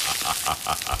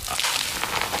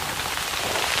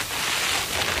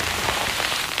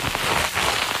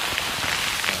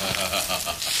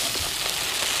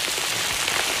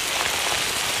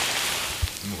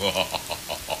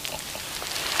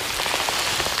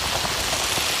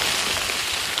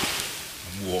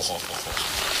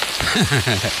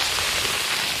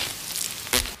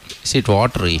 Is it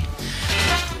watery?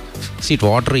 Is it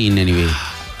watery in any way?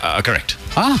 Correct.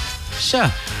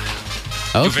 Sure.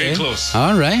 Okay. You're very close.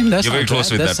 All right. That's You're very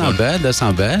close with That's that not one. bad. That's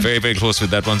not bad. Very, very close with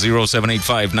that one.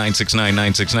 0785 969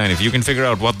 969. If you can figure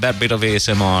out what that bit of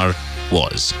ASMR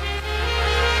was.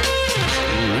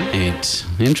 Right.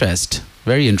 Interest.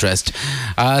 Very interest.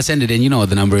 Send it in. You know what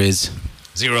the number is.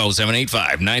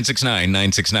 0785 969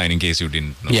 969 in case you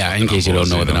didn't know. Yeah, in case you don't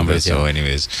know what the number is. So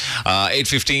anyways,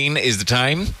 8:15 is the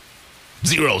time.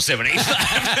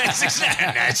 0785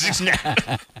 969 969.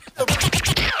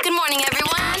 Good morning,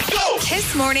 everyone.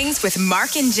 Kiss Mornings with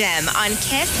Mark and Jem on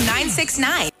Kiss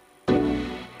 969.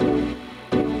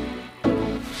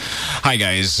 Hi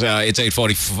guys, it's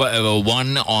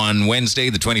 8:41 on Wednesday,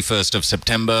 the 21st of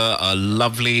September. A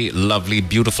lovely, lovely,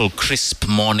 beautiful, crisp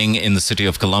morning in the city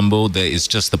of Colombo. There is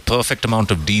just the perfect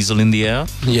amount of diesel in the air.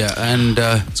 Yeah, and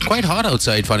it's quite hot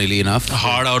outside, funnily enough.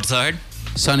 Hard outside.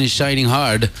 Sun is shining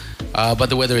hard, but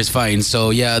the weather is fine.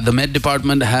 So yeah, the Met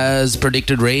Department has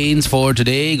predicted rains for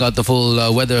today. Got the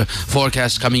full weather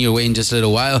forecast coming your way in just a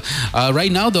little while.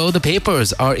 Right now, though, the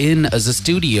papers are in the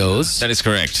studios. That is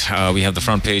correct. We have the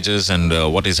front pages and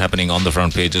what is happening on the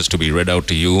front pages to be read out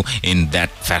to you in that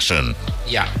fashion.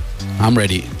 Yeah, I'm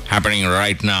ready. Happening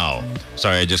right now.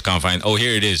 Sorry, I just can't find. Oh,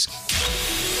 here it is.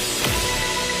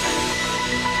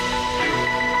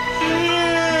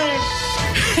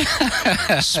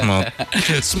 Smut.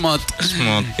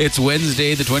 It's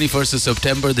Wednesday, the 21st of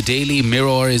September. The Daily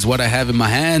Mirror is what I have in my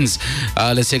hands.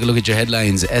 Let's take a look at your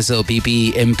headlines.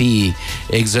 SLPP MP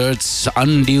exerts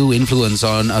undue influence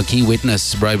on a key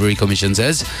witness, Bribery Commission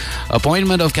says.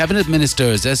 Appointment of cabinet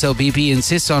ministers. SLPP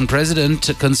insists on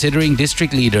president considering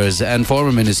district leaders and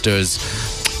former ministers.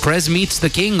 Prez meets the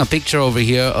king. A picture over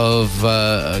here of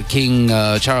King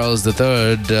Charles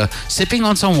III sipping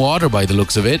on some water by the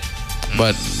looks of it.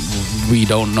 but we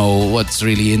don't know what's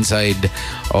really inside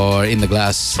or in the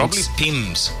glass. Probably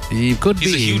Pims. It could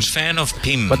He's be. a huge fan of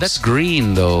Pims. But that's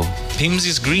green, though. Pims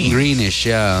is green. Greenish,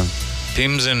 yeah.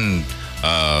 Pims and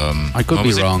I could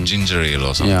be wrong. Ginger ale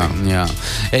or something. Yeah.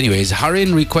 Anyways,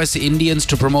 Harin requests Indians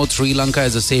to promote Sri Lanka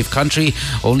as a safe country.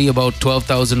 Only about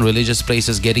 12,000 religious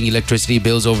places getting electricity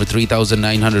bills over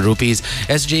 3,900 rupees.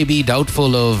 SJB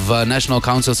doubtful of National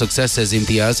Council success, says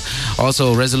Imtiaz.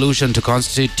 Also, resolution to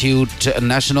constitute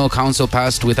National Council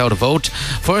passed without a vote.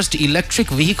 First electric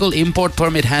vehicle import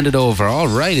permit handed over. All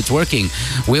right, it's working.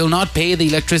 Will not pay the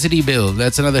electricity bill.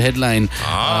 That's another headline.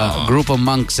 Group of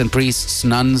monks and priests,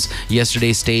 nuns, yesterday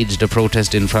staged a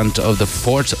protest in front of the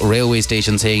Fort railway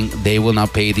station saying they will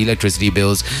not pay the electricity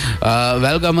bills.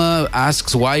 Valgama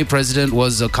asks why president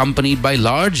was accompanied by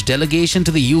large delegation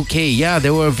to the UK. Yeah,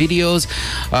 there were videos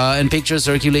and pictures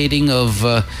circulating of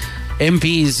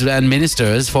MPs and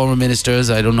ministers, former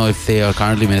ministers. I don't know if they are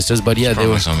currently ministers, but yeah, they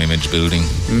were some image building.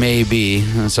 Maybe.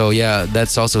 So yeah,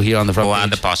 that's also here on the front Who page. are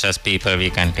the poshest people we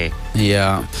can take?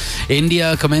 Yeah.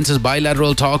 India commences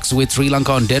bilateral talks with Sri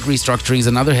Lanka on debt restructuring is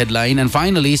another headline. And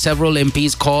finally, several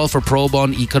MPs call for probe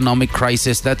on economic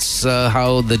crisis. That's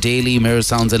how the Daily Mirror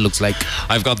sounds, it looks like.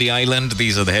 I've got the island.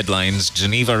 These are the headlines.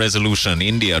 Geneva resolution.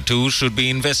 India too should be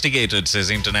investigated,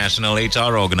 says international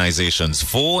HR organizations.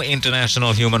 4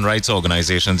 international human rights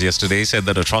organizations yesterday said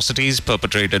that atrocities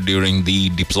perpetrated during the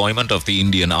deployment of the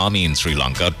Indian army in Sri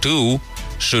Lanka too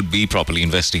should be properly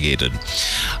investigated.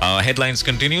 Headlines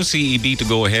continue. CEB to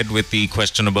go ahead with the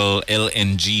questionable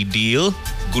LNG deal.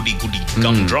 Goody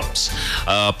gumdrops.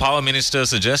 Power Minister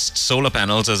suggests solar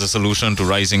panels as a solution to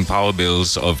rising power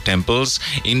bills of temples.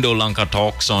 Indo-Lanka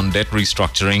talks on debt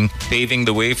restructuring, paving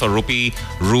the way for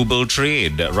rupee-ruble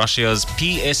trade. Russia's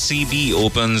PSCB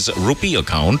opens rupee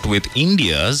account with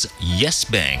India's Yes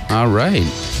Bank. All right.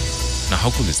 Now,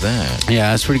 how cool is that?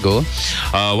 Yeah, that's pretty cool.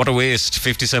 What a waste.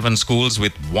 57 schools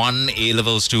with 1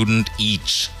 A-level student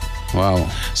each. Wow.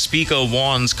 Speaker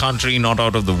warns country not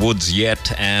out of the woods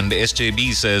yet, and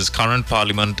SJB says current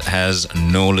parliament has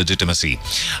no legitimacy.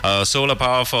 Solar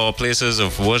power for places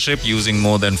of worship using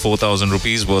more than 4,000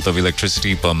 rupees worth of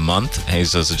electricity per month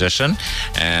is a suggestion,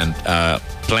 and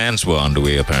plans were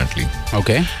underway apparently.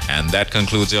 Okay. And that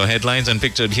concludes your headlines, and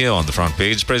pictured here on the front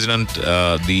page,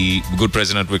 the good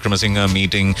President Wickramasinghe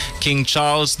meeting King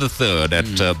Charles III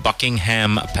at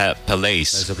Buckingham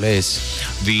Palace. That's a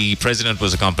place. The President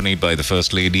was accompanied by the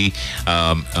First Lady,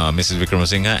 Mrs.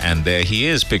 Wickramasinghe, and there he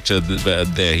is pictured.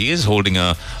 There he is holding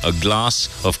a glass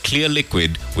of clear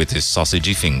liquid with his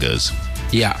sausagey fingers.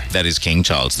 Yeah. That is King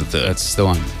Charles III. That's the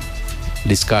one.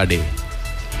 Discarde.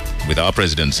 With our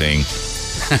President saying,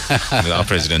 with our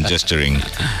President gesturing.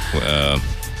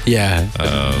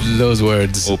 Those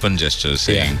words. Open gestures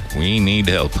saying, we need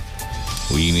help.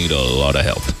 We need a lot of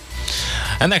help.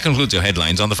 And that concludes your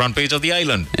headlines on the front page of The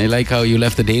Island. I like how you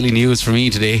left the daily news for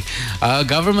me today.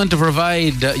 Government to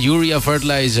provide urea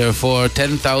fertilizer for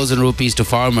 10,000 rupees to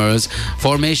farmers.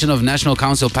 Formation of National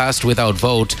Council passed without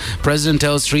vote. President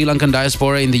tells Sri Lankan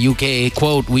diaspora in the UK,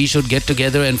 quote, we should get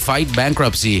together and fight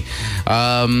bankruptcy.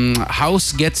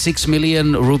 House gets 6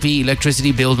 million rupee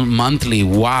electricity bill monthly.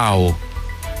 Wow.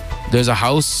 There's a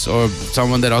house or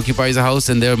someone that occupies a house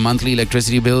and their monthly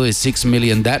electricity bill is 6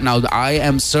 million. That now I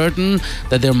am certain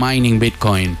that they're mining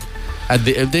Bitcoin.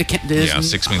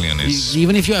 6 million is...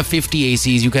 Even if you have 50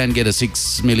 ACs, you can't get a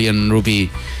 6 million rupee,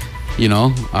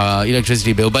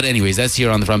 electricity bill. But anyways, that's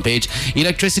here on the front page.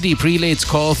 Electricity prelates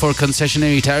call for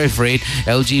concessionary tariff rate.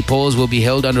 LG polls will be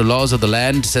held under laws of the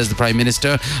land, says the Prime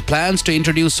Minister. Plans to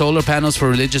introduce solar panels for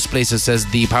religious places, says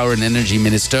the Power and Energy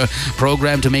Minister.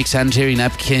 Program to make sanitary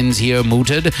napkins here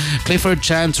mooted. Clifford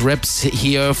chants reps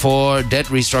here for debt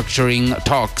restructuring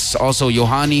talks. Also,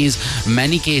 Yohani's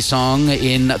Manike song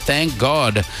in Thank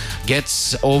God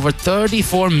gets over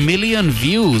 34 million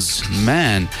views.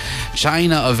 Man.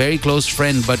 China, a very close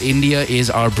friend, but India is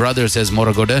our brother, says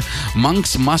Moragoda.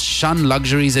 Monks must shun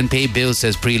luxuries and pay bills,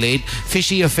 says Prelate.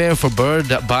 Fishy affair for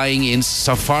bird buying in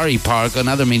Safari Park,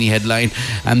 another mini headline.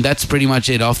 And that's pretty much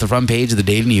it off the front page of the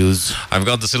Daily News. I've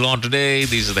got the Ceylon today.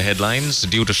 These are the headlines.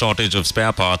 Due to shortage of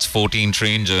spare parts, 14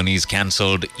 train journeys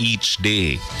cancelled each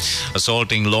day.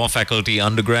 Assaulting law faculty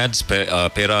undergrads,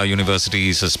 Pera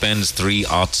University suspends 3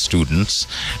 arts students.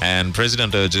 And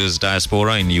President urges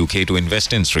diaspora in UK to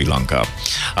invest in Sri Lanka.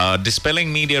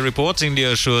 Dispelling media reports,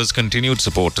 India assures continued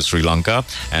support to Sri Lanka,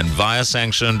 and via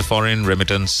sanctioned foreign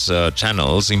remittance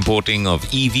channels, importing of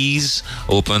EVs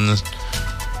open.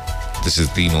 This is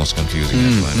the most confusing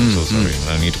headline. I'm so sorry.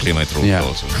 I need to clear my throat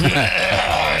also.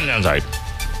 I'm sorry.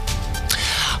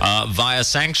 Via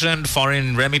sanctioned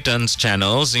foreign remittance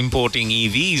channels, importing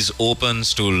EVs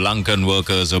opens to Lankan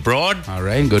workers abroad. All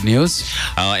right, good news.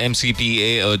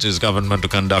 MCPA urges government to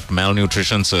conduct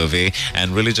malnutrition survey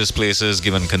and religious places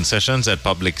given concessions at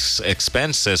public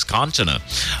expense, says Kanchana.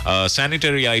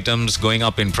 Sanitary items going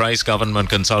up in price, government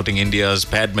consulting India's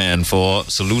Padman for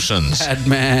solutions.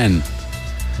 Padman.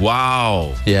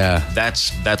 Wow. Yeah.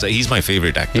 He's my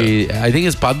favorite actor. I think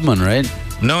it's Padman, right?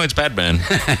 No, it's Padman.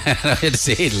 I had to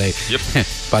say it like Yep.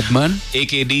 Padman.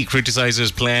 AKD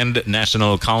criticizes planned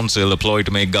national council employed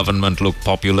to make government look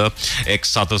popular.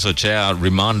 Ex-Satasa chair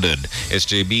remanded.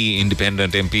 SJB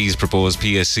independent MPs propose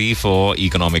PSC for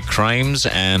economic crimes,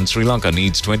 and Sri Lanka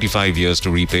needs 25 years to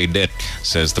repay debt,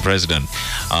 says the president.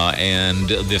 And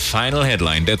the final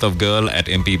headline, death of girl at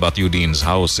MP Batyuddin's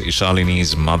house.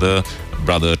 Ishalini's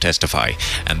brother testify.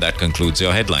 And that concludes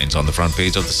your headlines on the front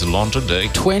page of the Ceylon today.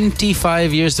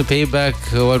 25 years to pay back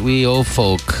what we owe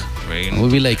folk. We'll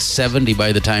be like 70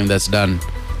 by the time that's done.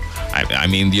 I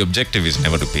mean, the objective is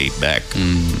never to pay it back.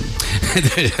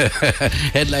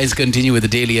 Headlines continue with the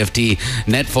Daily FT.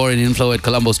 Net foreign inflow at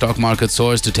Colombo stock market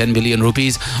soars to 10 billion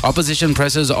rupees. Opposition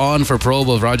presses on for probe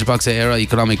of Rajapaksa era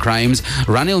economic crimes.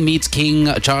 Ranil meets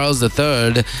King Charles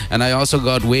III. And I also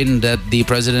got wind that the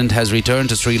president has returned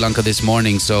to Sri Lanka this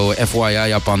morning. So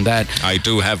FYI up on that. I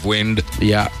too have wind.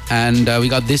 Yeah. And we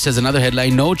got this as another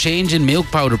headline. No change in milk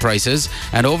powder prices.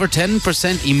 And over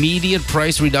 10% immediate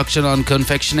price reduction on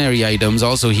confectionery items,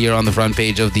 also here on the front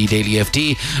page of the Daily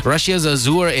FT. Russia's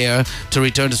Azure Air to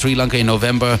return to Sri Lanka in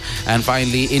November. And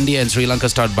finally, India and Sri Lanka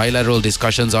start bilateral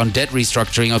discussions on debt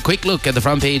restructuring. A quick look at the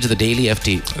front page of the Daily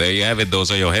FT. There you have it. Those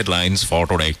are your headlines for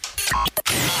today.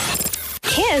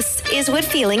 Kiss is what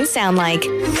feelings sound like.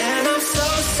 And I'm so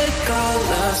sick of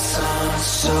love songs,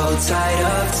 so tired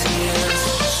of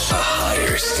tears. A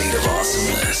higher state of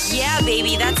awesomeness. Yeah,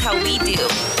 baby, that's how we do.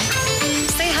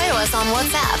 Say hi to us on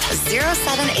WhatsApp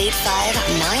 0785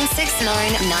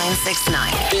 969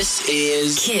 969. This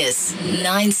is Kiss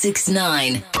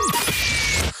 969.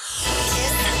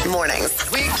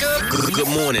 Mornings. Wake up. Good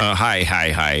morning. Hi.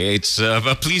 It's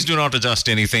please do not adjust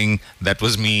anything. That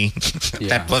was me.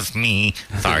 That was me.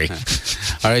 Sorry.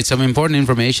 All right, some important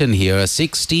information here. A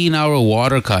 16-hour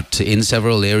water cut in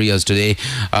several areas today.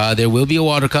 There will be a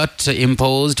water cut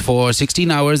imposed for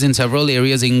 16 hours in several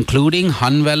areas, including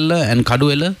Hanvella and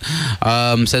Kaduela,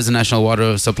 says the National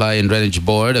Water Supply and Drainage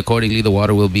Board. Accordingly, the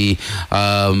water will be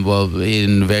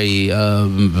in very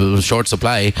short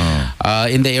supply.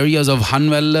 In the areas of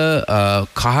Hanvella,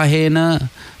 Kahahena,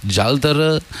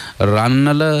 Jaltara,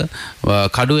 Rannala,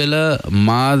 Kaduela,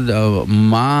 Ma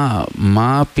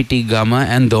Pitigama,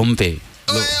 and Dompe.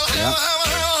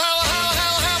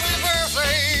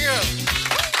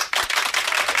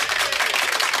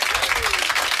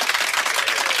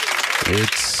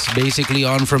 It's basically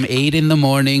on from 8 in the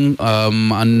morning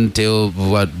until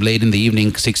late in the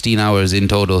evening, 16 hours in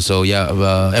total. So yeah,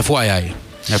 FYI.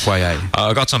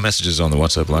 I got some messages on the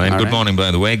WhatsApp line. Good morning, by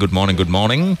the way. Good morning.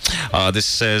 This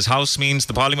says, House means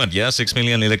the Parliament. Yeah, 6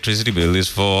 million electricity bill is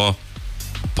for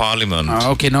Parliament.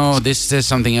 Okay, no, this says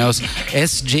something else.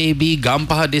 SJB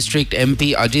Gampaha District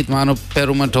MP Ajit Mano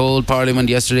Peruma told Parliament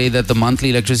yesterday that the monthly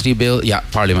electricity bill,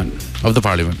 Parliament.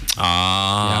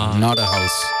 Yeah, not a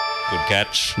house. Good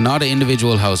catch. Not an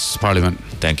individual house, Parliament.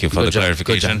 Thank you for the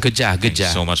clarification. Good job. Thank you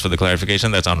so much for the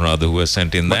clarification. That's Anuradha who has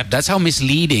sent in that. That's how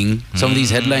misleading some of these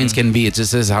headlines can be. It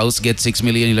just says house gets 6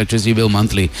 million electricity bill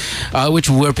monthly, which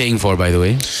we're paying for, by the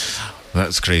way.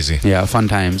 That's crazy. Yeah, fun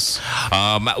times.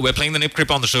 We're playing the Nip Crip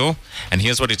on the show, and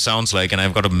here's what it sounds like. And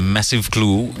I've got a massive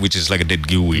clue, which is like a dead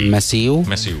gooey. Massive?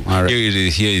 All right.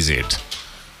 Here is it.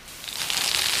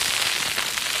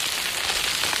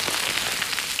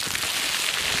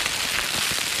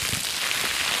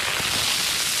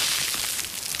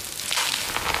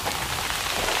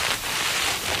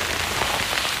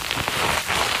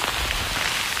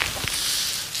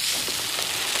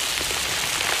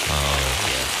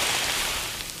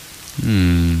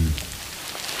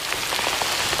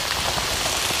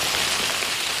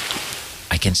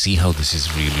 I can see how this is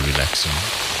really relaxing.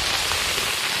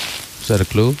 Is that a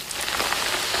clue?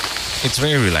 It's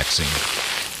very relaxing.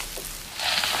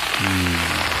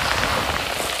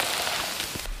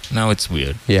 Now it's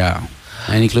weird. Yeah.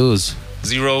 Any clues?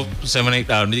 078.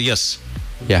 Yes.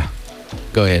 Yeah.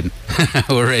 Go ahead.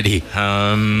 We're ready.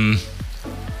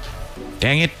 Dang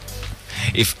it.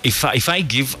 if I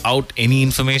give out any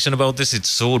information about this, it's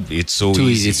so Too easy.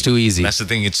 easy. It's too easy. That's the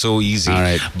thing. It's so easy. All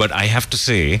right. But I have to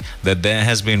say that there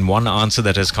has been one answer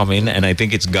that has come in, and I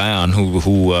think it's Gayan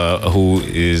who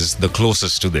is the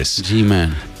closest to this. Gee,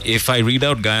 man. If I read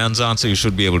out Gayan's answer, you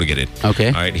should be able to get it. Okay.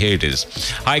 All right, here it is.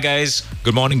 Hi, guys.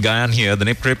 Good morning, Gayan here. The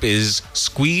nip grip is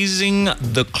squeezing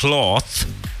the cloth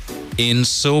in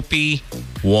soapy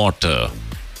water.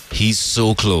 He's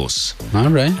so close. All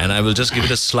right. And I will just give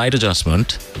it a slight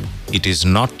adjustment. It is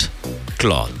not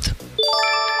cloth.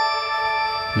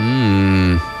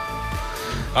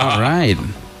 All right.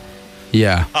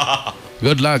 Yeah.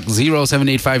 Good luck.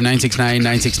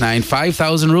 07859699969.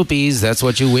 5,000 rupees. That's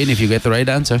what you win if you get the right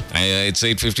answer. It's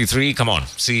 8:53. Come on.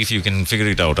 See if you can figure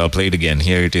it out. I'll play it again.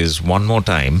 Here it is one more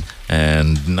time.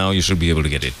 And now you should be able to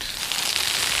get it.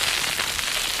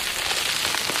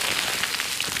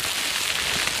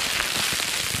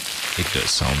 It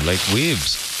does sound like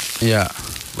waves. Yeah.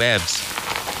 Webs.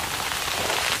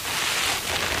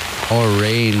 Or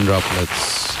rain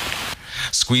droplets.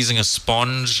 Squeezing a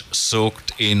sponge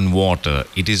soaked in water.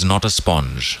 It is not a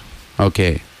sponge.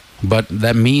 Okay. But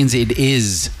that means it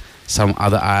is some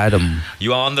other item.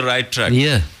 You are on the right track.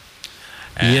 Yeah.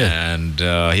 And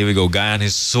here we go. Gayan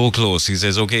is so close. He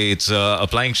says, okay, it's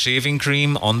applying shaving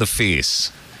cream on the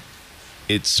face.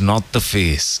 It's not the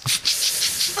face.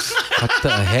 What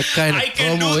the heck kind of I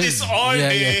can promo do is- this all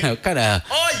day. Yeah. Kind of.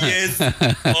 Oh, yes.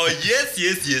 Oh, yes.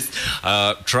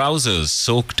 Trousers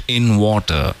soaked in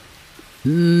water.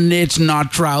 It's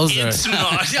not trousers. It's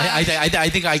not. I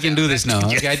think I can do this now.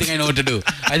 Okay, I think I know what to do.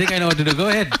 Go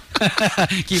ahead.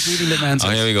 Keep reading the answers.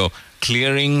 Oh, here we go.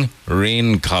 Clearing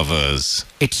rain covers.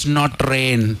 It's not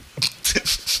rain.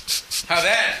 How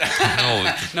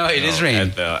that? No, it is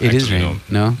rain. It is rain.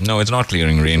 No? No, it's not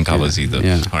clearing rain covers either.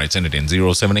 Yeah. All right, send it in.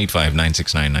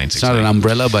 07859699969. It's not an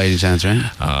umbrella by any chance, right?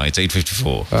 It's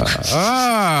 8:54.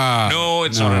 No,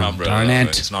 it's No, not an umbrella. darn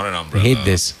it. It's not an I umbrella. hate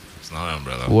this. It's not an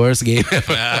umbrella. Worst game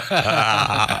ever.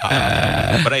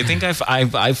 But I think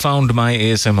I've found my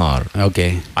ASMR.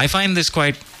 Okay. I find this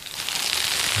quite.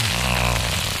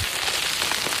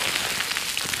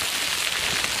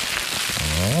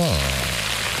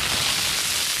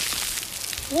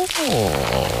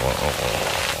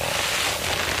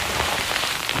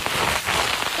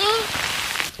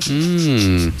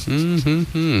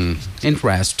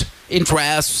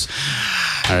 Interest.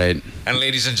 All right. And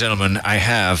ladies and gentlemen, I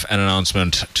have an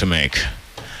announcement to make.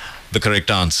 The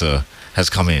correct answer has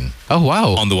come in. Oh,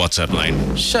 wow. On the WhatsApp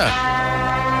line. Sure.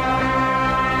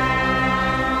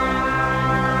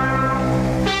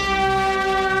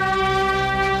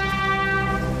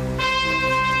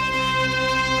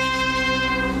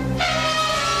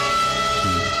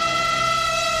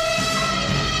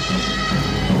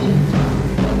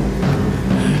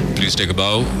 Please take a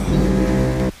bow.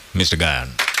 Mr. Gayan.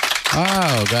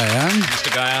 Wow, Gayan. Mr.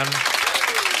 Gayan.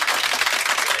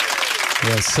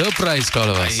 You surprised all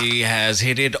of us. He has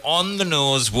hit it on the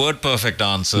nose. Word perfect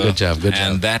answer. Good job.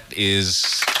 And that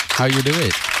is how you do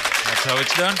it. That's how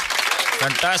it's done.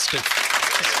 Fantastic.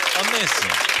 It's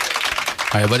amazing.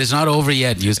 All right, but it's not over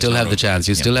yet. You still have the chance.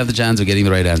 You still have the chance of getting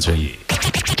the right answer.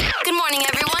 Good morning,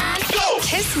 everyone.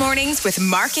 Kiss Mornings with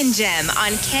Mark and Jem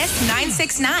on Kiss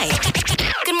 96.9.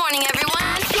 Good morning, everyone.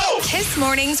 Kiss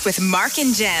Mornings with Mark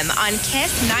and Jem on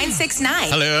Kiss 96.9.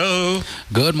 Hello.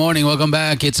 Good morning. Welcome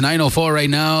back. It's 9:04 right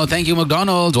now. Thank you,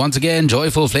 McDonald's. Once again,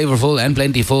 joyful, flavorful, and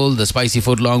plentiful. The spicy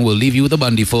footlong will leave you with a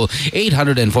bundyful.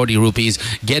 840 rupees.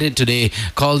 Get it today.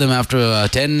 Call them after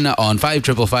 10 on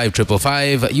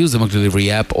 5555555. Use the McDelivery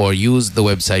app or use the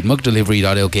website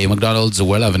mcdelivery.lk. McDonald's,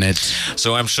 we're loving it.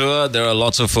 So I'm sure there are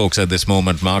lots of folks at this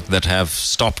moment, Mark, that have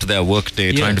stopped their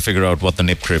workday trying to figure out what the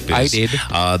nip crip is. I did.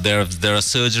 There are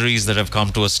surgeries that have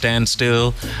come to a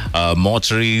standstill,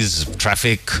 mortuaries,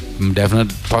 traffic. Definite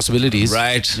possibilities.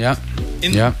 Right. Yeah.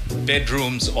 In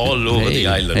bedrooms all over the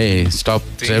island. Hey, stop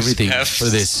Things everything have for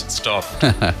this. Stop.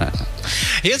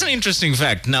 Here's an interesting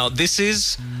fact. Now, this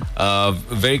is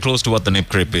very close to what the nip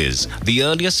crip is. The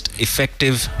earliest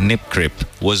effective nip crip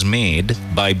was made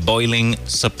by boiling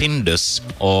sapindus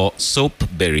or soap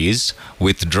berries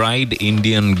with dried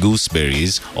Indian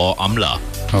gooseberries or amla.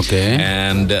 Okay.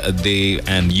 And they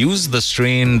use the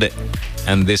strained,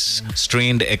 and this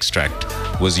strained extract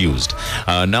was used.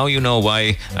 Now you know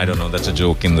why. I don't know. That's a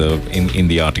joke in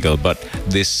the article, but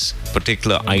this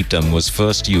particular item was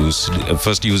first used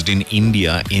in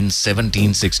India in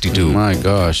 1762. My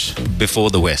gosh. Before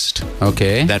the West.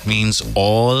 Okay. That means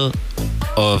all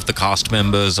of the cast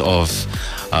members of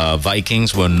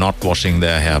Vikings were not washing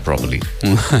their hair properly.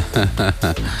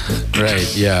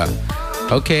 Right, yeah.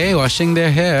 Okay, washing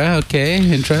their hair. Okay,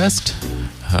 interest.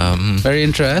 Very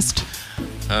interesting.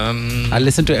 I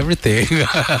listen to everything.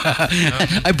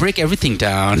 I break everything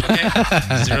down.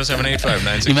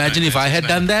 0785 Imagine if I had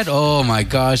done that. Oh my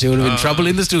gosh, it would have been trouble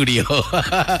in the studio.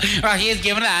 He's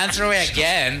given the answer away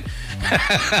again.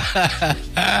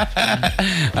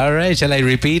 All right, shall I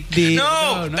repeat the...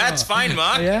 No, that's fine,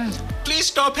 Mark. Yeah. Please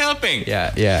stop helping.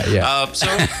 Yeah. I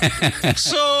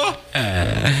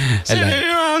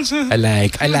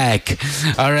like.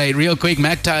 All right, real quick,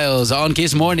 Mac Tiles on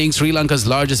Kiss Morning, Sri Lanka's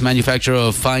largest manufacturer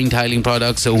of fine tiling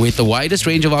products with the widest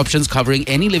range of options covering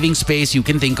any living space you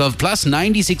can think of. Plus,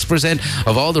 96%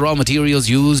 of all the raw materials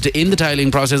used in the tiling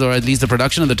process, or at least the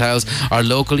production of the tiles, are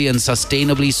locally and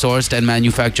sustainably sourced and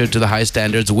manufactured to the highest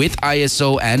standards with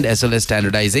ISO and SLS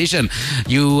standardization.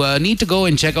 You need to go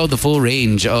and check out the full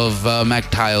range of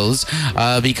Mac Tiles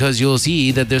because you'll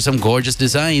see that there's some gorgeous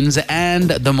designs and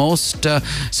the most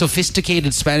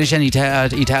sophisticated Spanish and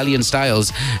Italian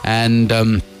styles. And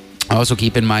also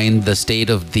keep in mind the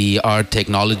state-of-the-art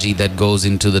technology that goes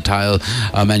into the tile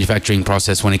manufacturing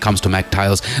process when it comes to Mac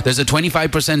Tiles. There's a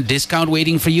 25% discount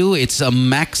waiting for you. It's a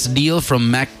max deal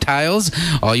from Mac Tiles.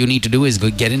 All you need to do is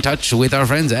get in touch with our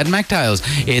friends at Mac Tiles.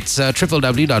 It's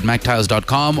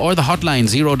www.mactiles.com or the hotline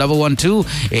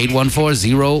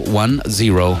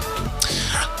 0112-814-010.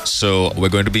 So we're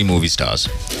going to be movie stars,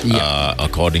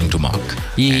 according to Mark.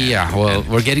 Yeah, well,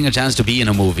 we're getting a chance to be in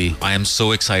a movie. I am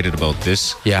so excited about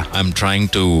this. Yeah. I'm trying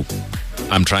to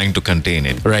contain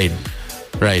it. Right.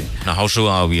 Now, how sure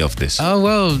are we of this? Oh,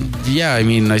 well, yeah. I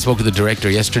mean, I spoke to the director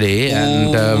yesterday and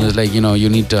was like, you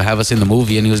need to have us in the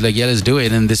movie. And he was like, yeah, let's do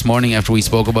it. And this morning, after we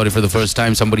spoke about it for the first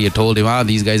time, somebody had told him,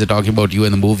 these guys are talking about you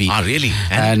in the movie. Really?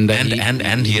 And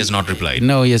he has not replied?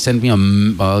 No, he has sent me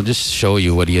I'll just show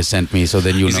you what he has sent me so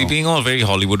then you know. Is he being all very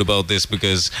Hollywood about this?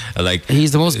 Because,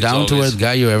 he's the most down-to-earth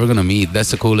guy you're ever going to meet. That's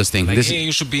the coolest thing. Hey,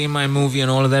 you should be in my movie and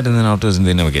all of that. And then afterwards,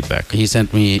 they never get back. He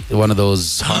sent me one of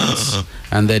those hearts.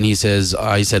 And then he says,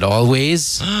 I said,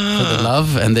 always for the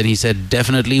love. And then he said,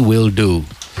 definitely will do.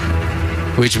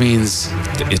 Which means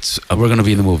we're going to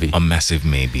be in the movie. A massive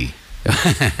maybe.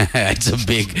 It's a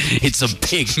big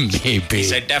maybe. He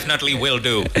said definitely will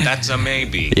do. That's a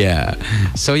maybe. Yeah.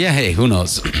 So yeah, hey, who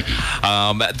knows?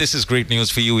 This is great news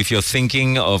for you if you're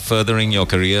thinking of furthering your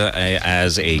career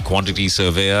as a quantity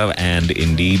surveyor, and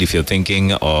indeed if you're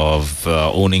thinking of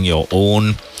owning your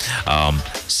own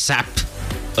SAP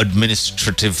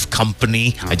administrative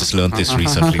company. I just learned this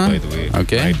recently, by the way.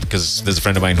 Okay. Right? Because there's a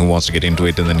friend of mine who wants to get into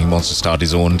it, and then he wants to start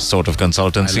his own sort of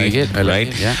consultancy. I like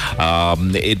it. Yeah.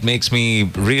 It makes me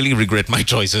really regret my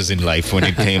choices in life when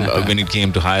it came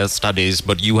to higher studies.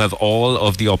 But you have all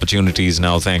of the opportunities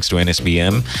now, thanks to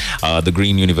NSBM, the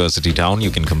Green University Town.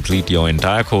 You can complete your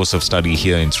entire course of study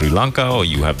here in Sri Lanka, or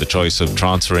you have the choice of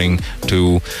transferring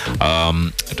to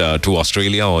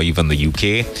Australia or even the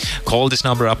UK. Call this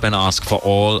number up and ask for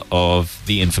all of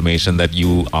the information that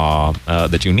you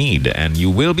need, and you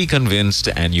will be convinced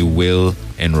and you will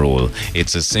enroll.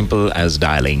 It's as simple as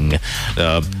dialing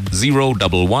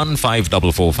 011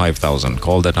 544 5000.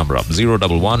 Call that number up,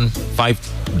 011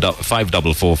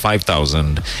 544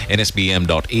 5000,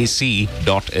 nsbm.ac.lk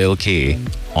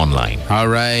online. All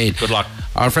right. Good luck.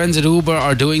 Our friends at Uber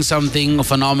are doing something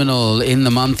phenomenal in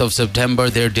the month of September.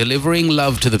 They're delivering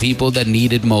love to the people that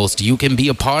need it most. You can be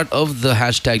a part of the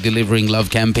hashtag Delivering Love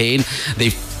campaign.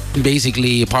 They've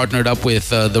basically partnered up with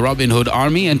the Robin Hood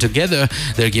Army, and together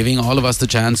they're giving all of us the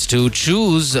chance to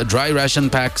choose dry ration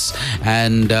packs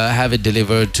and have it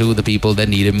delivered to the people that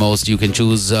need it most. You can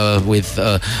choose with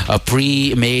a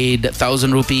pre-made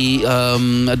 1,000 rupee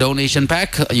donation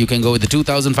pack. You can go with the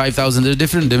 2,000, 5,000. There are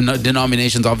different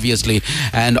denominations, obviously,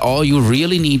 and all you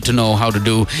really need to know how to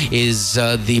do is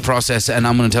the process, and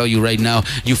I'm going to tell you right now.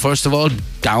 You first of all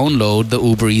download the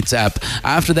Uber Eats app.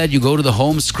 After that, you go to the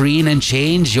home screen and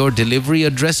change your delivery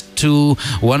address to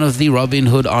one of the Robin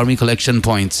Hood Army collection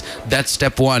points. That's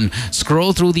step one.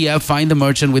 Scroll through the app, find the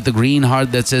merchant with the green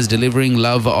heart that says Delivering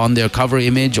Love on their cover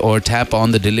image, or tap on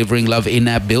the Delivering Love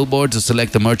in-app billboard to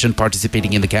select the merchant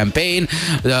participating in the campaign.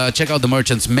 Check out the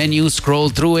merchant's menu, scroll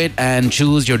through it, and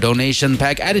choose your donation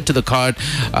pack. Add it to the cart.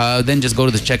 Then just go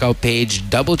to the checkout page,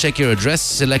 double check your address,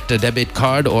 select a debit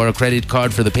card or a credit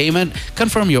card for the payment,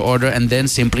 confirm your order, and then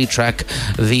simply track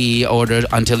the order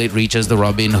until it reaches the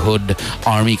Robin Hood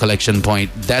Army collection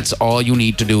point. That's all you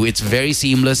need to do. It's very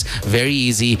seamless, very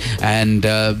easy, and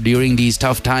during these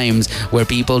tough times where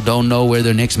people don't know where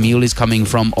their next meal is coming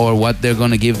from or what they're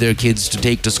going to give their kids to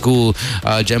take to school,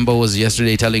 Jembo was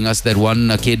yesterday telling us that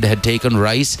one kid had taken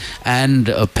rice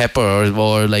and pepper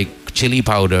or like chili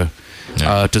powder.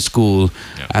 to school,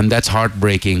 and that's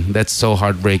heartbreaking. That's so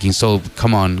heartbreaking. So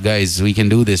come on, guys, we can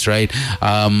do this, right?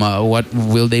 What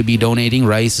will they be donating?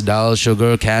 Rice, dal,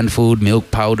 sugar, canned food,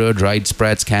 milk powder, dried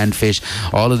spreads, canned fish.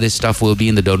 All of this stuff will be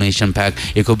in the donation pack.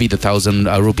 It could be the 1,000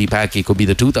 rupee pack. It could be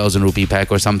the 2,000 rupee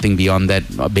pack, or something beyond that,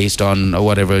 based on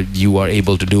whatever you are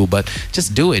able to do. But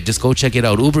just do it. Just go check it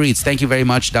out. Uber Eats, thank you very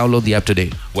much. Download the app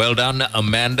today. Well done,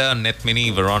 Amanda,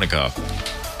 Netmini, Veronica.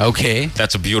 Okay.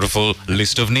 That's a beautiful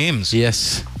list of names.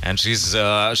 Yes. And she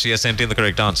has sent in the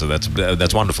correct answer.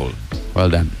 That's wonderful. Well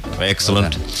done.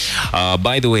 Excellent.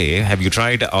 By the way, have you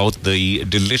tried out the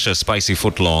delicious spicy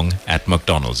footlong at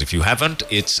McDonald's? If you haven't,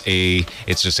 it's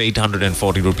just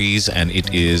 840 rupees, and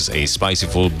it is a spicy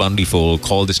full, bundy full.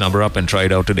 Call this number up and try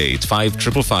it out today. It's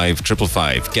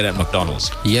 5555555. Get at McDonald's.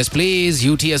 Yes, please.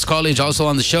 UTS College also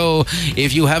on the show.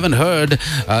 If you haven't heard,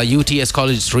 UTS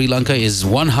College Sri Lanka is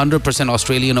 100%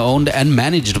 Australian owned and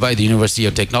managed by the University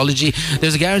of Technology.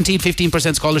 There's a guaranteed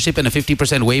 15% scholarship and a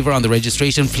 50% waiver on the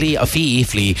registration fee.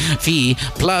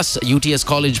 Plus, UTS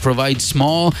College provides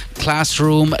small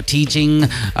classrooms teaching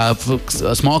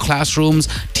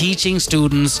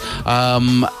students.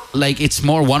 It's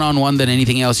more one-on-one than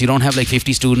anything else. You don't have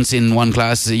 50 students in one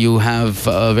class. You have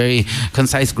a very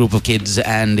concise group of kids,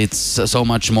 and it's so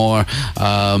much more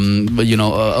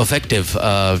effective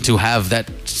to have that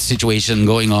situation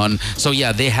going on. So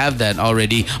yeah, they have that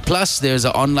already. Plus, there's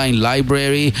an online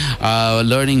library,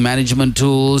 learning management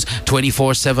tools,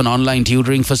 24/7 online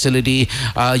tutoring facility.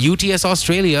 UTS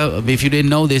Australia, if you didn't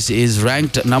know this, is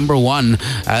ranked number 1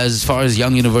 as far as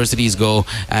young universities go,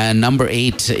 and number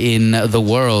 8 in the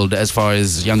world as far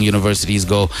as young universities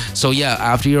go. So yeah,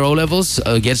 after your O-levels,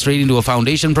 get straight into a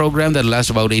foundation program that'll last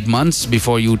about 8 months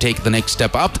before you take the next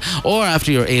step up. Or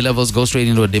after your A-levels, go straight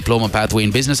into a diploma pathway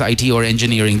in business, IT, or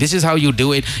engineering. This is how you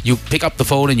do it. You pick up the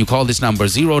phone and you call this number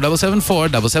 0774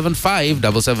 775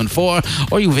 774,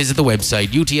 or you visit the website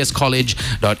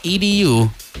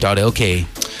utscollege.edu.lk.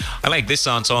 I like this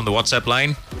answer on the WhatsApp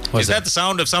line. Is that the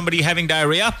sound of somebody having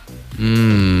diarrhea?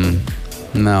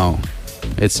 No,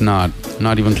 it's not.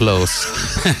 Not even close.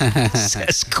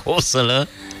 Says Kosala.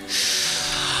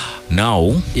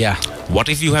 Now, yeah. What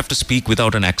if you have to speak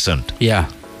without an accent? Yeah,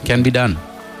 can be done.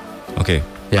 Okay.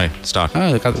 Yeah. Right, start.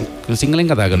 Singling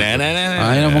kata kan?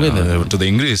 To the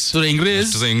English. To the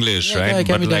English. To the English, right? Yeah, it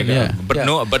can be done, yeah. But Yeah.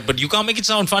 no, but you can't make it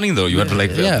sound funny though. You have to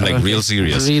real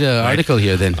serious. Read an article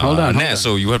here then. Hold on.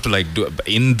 So you have to do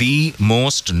in the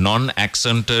most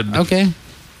non-accented. Okay.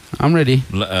 I'm ready.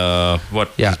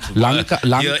 What? Yeah.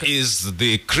 Here is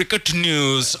the cricket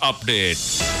news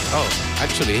update. Oh,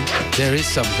 actually, there is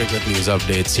some cricket news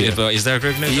updates here. Is there a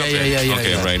cricket news update? Yeah.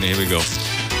 Okay, yeah. right. Here we go.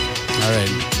 All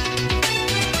right.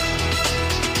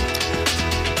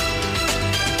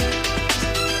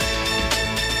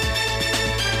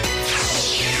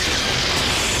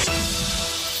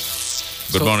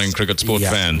 Good morning, cricket sport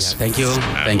fans. Yeah, thank you.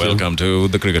 And welcome to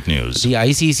the cricket news. The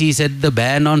ICC said the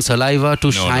ban on saliva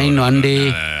to shine one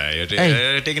day.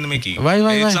 You're taking the mickey. Why?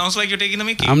 It sounds like you're taking the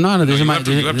mickey. I'm not. This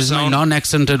is my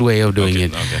non-accented way of doing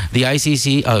it. Okay. The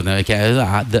ICC. Oh no. Okay.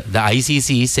 The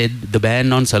ICC said the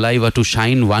ban on saliva to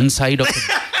shine one side of. You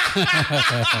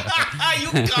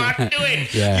can't do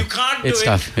it. Yeah. You can't do It's it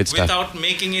tough. It's without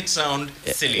making it sound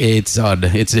silly. It's odd.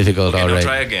 It's difficult. Okay, all now right.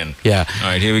 try again. Yeah. All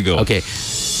right. Here we go. Okay.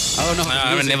 Oh no.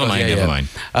 Never mind.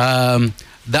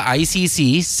 The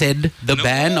ICC said the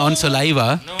ban on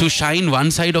saliva to shine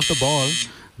one side of the ball.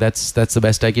 That's the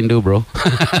best I can do, bro.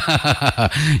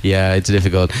 Yeah, it's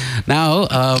difficult. Now,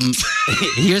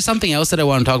 here's something else that I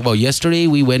want to talk about. Yesterday,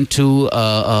 we went to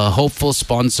a hopeful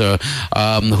sponsor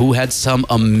who had some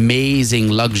amazing,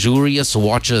 luxurious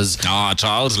watches.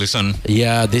 Charles, listen.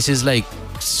 Yeah, this is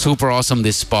super awesome,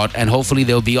 this spot, and hopefully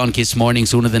they'll be on Kiss Morning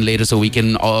sooner than later, so we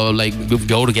can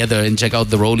go together and check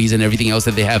out the rollies and everything else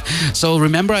that they have. So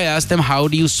remember, I asked them, how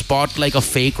do you spot a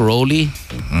fake rollie?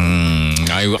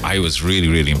 I was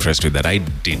really impressed with that. I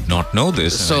did not know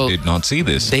this. So I did not see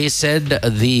this. They said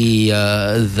the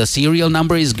serial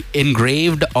number is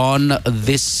engraved on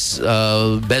this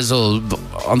bezel,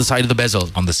 on the side of the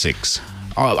bezel, on the 6,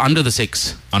 under the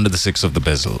 6, under the 6 of the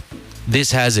bezel.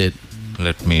 This has it.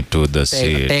 Let me do the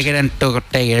see. Take it and took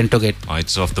it. Oh,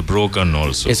 it's of the broken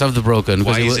also. It's of the broken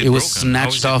because it was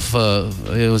snatched off.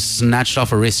 It was snatched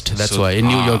off a wrist. That's why in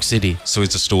New York City. So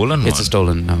it's a stolen one. It's a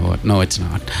stolen. No, it's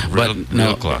not. Real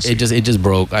classic. It just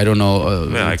broke. I don't know.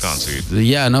 I can't see it.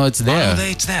 Yeah, no, it's there.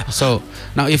 It's there. So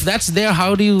now, if that's there,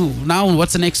 how do you now?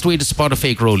 What's the next way to spot a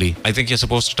fake rollie? I think you're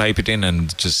supposed to type it in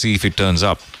and just see if it turns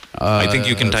up. I think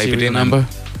you can type it in. Number.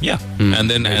 Yeah, and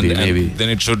then maybe. then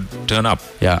it should turn up.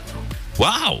 Yeah.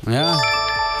 Wow. Yeah.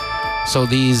 So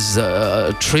these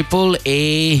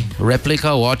AAA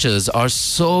replica watches are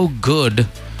so good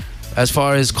as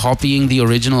far as copying the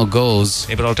original goes.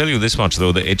 Hey, but I'll tell you this much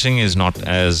though: the etching is not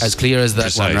as clear as that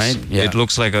precise. one, right? Yeah. It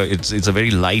looks like it's a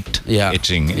very light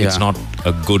etching. It's not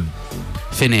a good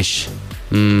finish.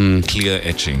 Clear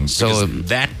etching. So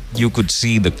that you could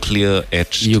see the clear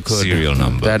etched serial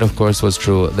number. That of course was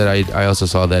true. That I also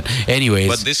saw that. Anyways,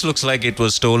 but this looks like it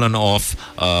was stolen off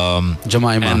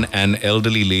Jemima, an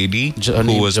elderly lady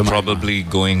who was probably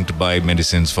going to buy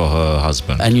medicines for her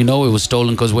husband. And you know it was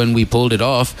stolen because when we pulled it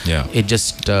off, it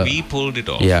just we pulled it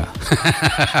off. Yeah.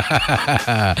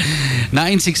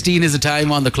 9:16 is the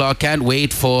time on the clock. Can't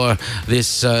wait for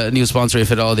this new sponsor,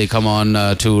 if at all they come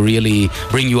on, to really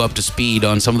bring you up to speed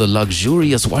on some of the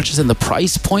luxurious watches and the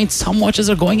price point. Some watches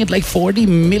are going at like 40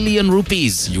 million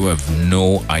rupees. You have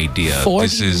no idea.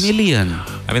 40 million.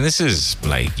 I mean, this is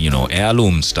like,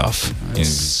 heirloom stuff. You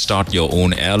start your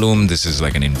own heirloom. This is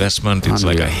like an investment. It's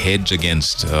like a hedge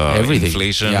against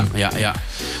inflation. Yeah.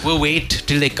 We'll wait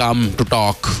till they come to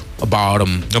talk about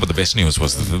them. No, but the best news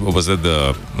was that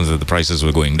the prices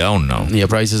were going down now. Yeah,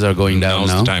 prices are going down now.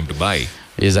 Now's the time to buy.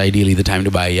 Is ideally the time to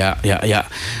buy. Yeah.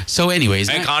 So anyways,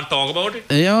 I can't talk about it.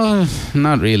 Yeah,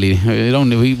 not really.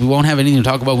 We won't have anything to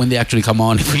talk about when they actually come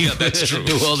on. Yeah, that's true.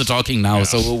 Do all the talking now,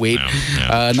 so we'll wait.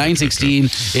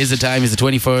 9:16 is the time. Is the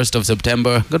 21st of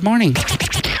September. Good morning.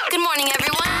 Good morning,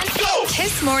 everyone.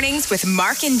 Kiss Mornings with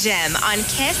Mark and Jem on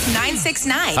Kiss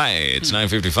 969. Hi, it's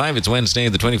 9:55. It's Wednesday,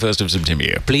 the 21st of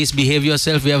September. Please behave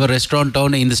yourself. We have a restaurant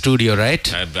owner in the studio,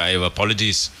 right? I have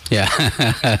apologies. Yeah.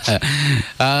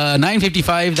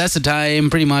 9:55, that's the time,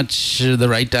 pretty much the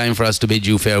right time for us to bid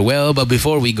you farewell. But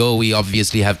before we go, we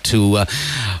obviously have to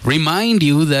remind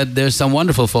you that there's some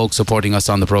wonderful folks supporting us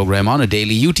on the program on a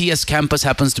daily. UTS campus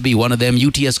happens to be one of them.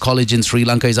 UTS College in Sri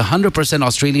Lanka is a 100%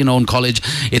 Australian-owned college.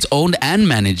 It's owned and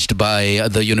managed by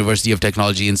the University of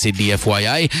Technology in Sydney,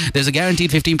 FYI. There's a guaranteed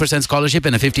 15% scholarship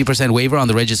and a 50% waiver on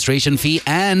the registration fee.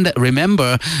 And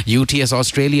remember, UTS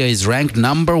Australia is ranked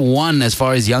number 1 as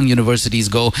far as young universities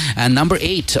go, and number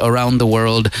 8 around the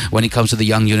world when it comes to the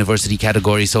young university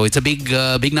category. So it's a big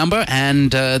number,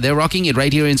 and they're rocking it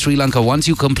right here in Sri Lanka. Once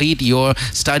you complete your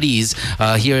studies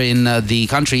here in the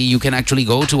country, you can actually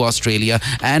go to Australia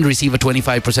and receive a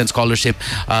 25% scholarship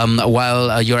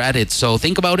while you're at it. So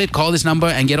think about it. Call this number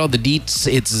and get all the deets.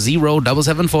 It's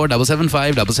 0774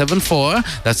 775 774.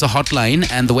 That's the hotline,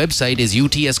 and the website is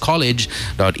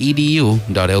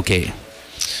utscollege.edu.lk.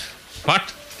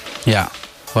 What? Yeah.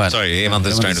 What? Sorry, Hemant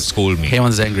is trying to scold me.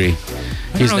 Hemant's angry.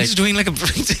 He's doing like a...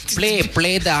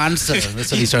 play the answer.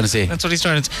 That's what he's trying to say. That's what he's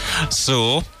trying to say.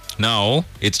 So, now,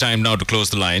 it's time now to close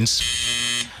the lines.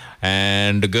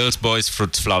 And the girls, boys,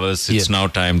 fruits, flowers, it's now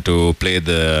time to play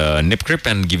the nip crip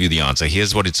and give you the answer.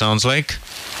 Here's what it sounds like.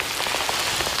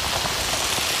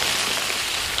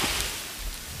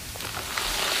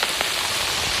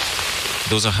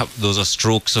 Those are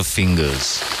strokes of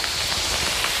fingers.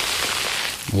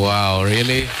 Wow,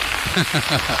 really?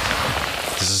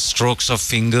 This is strokes of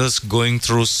fingers going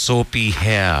through soapy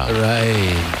hair.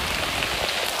 Right.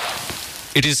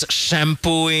 It is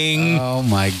shampooing. Oh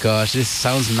my gosh, this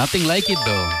sounds nothing like it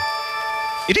though.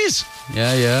 It is.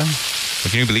 Yeah.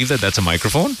 But can you believe that that's a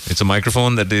microphone? It's a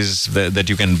microphone that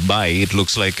you can buy. It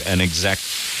looks like an exact...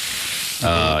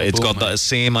 it's got the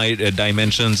same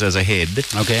dimensions as a head.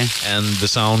 Okay. And the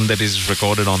sound that is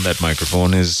recorded on that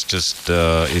microphone is just,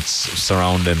 it's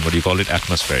surround and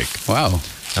atmospheric. Wow.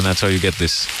 And that's how you get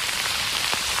this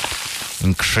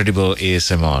incredible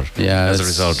ASMR as a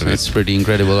result of it. It's pretty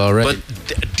incredible already.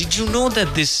 But did you know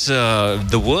that this,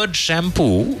 the word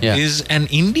shampoo is an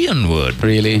Indian word?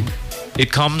 Really?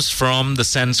 It comes from the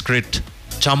Sanskrit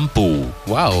champu.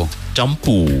 Wow.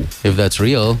 Champu. If that's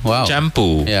real, wow.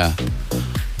 Champu. Yeah.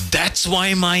 That's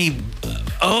why my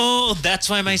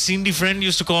Sindhi friend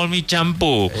used to call me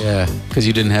Champu. Yeah, because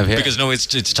you didn't have hair. Because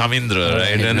it's Chamindra,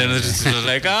 right? And then it's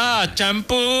like,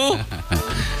 Champu.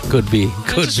 Could be.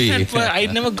 I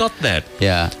never got that.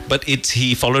 Yeah. But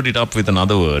he followed it up with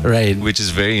another word. Right. Which is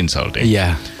very insulting.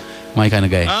 Yeah. My kind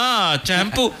of guy.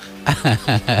 Champu.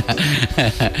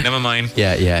 Never mind.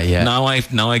 Yeah. Now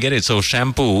I get it. So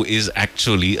shampoo is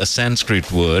actually a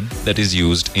Sanskrit word that is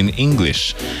used in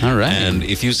English. All right. And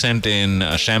if you sent in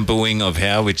a shampooing of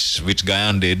hair, which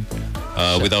Gayan did,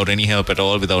 without any help at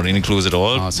all, without any clues at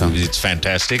all, awesome. It's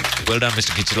fantastic. Well done,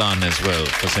 Mr. Kichilan, as well,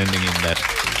 for sending in that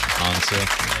answer.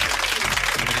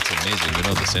 But it's amazing,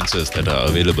 the sensors that are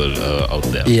available out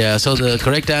there. Yeah, so the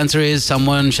correct answer is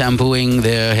someone shampooing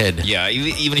their head. Yeah,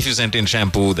 even if you sent in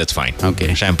shampoo, that's fine.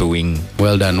 Okay. Shampooing.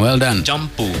 Well done.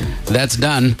 Shampoo. That's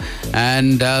done.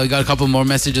 And we got a couple more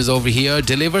messages over here.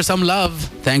 Deliver some love.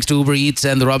 Thanks to Uber Eats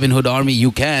and the Robin Hood Army,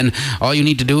 you can. All you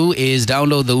need to do is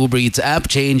download the Uber Eats app,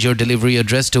 change your delivery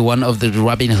address to one of the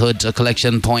Robin Hood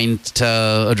collection point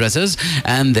addresses,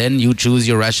 and then you choose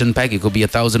your ration pack. It could be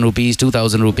 1,000 rupees,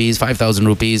 2,000 rupees, 5,000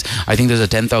 rupees. I think there's a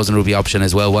 10,000 rupee option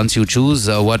as well. Once you choose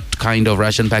what kind of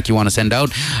ration pack you want to send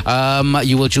out,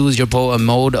 you will choose your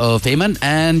mode of payment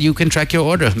and you can track your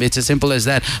order. It's as simple as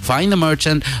that. Find the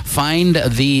merchant,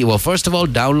 first of all,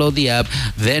 download the app,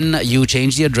 then you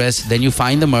change the address, then you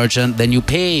find the merchant, then you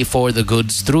pay for the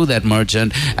goods through that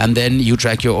merchant, and then you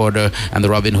track your order, and the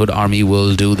Robin Hood Army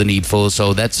will do the needful.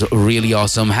 So that's really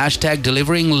awesome. Hashtag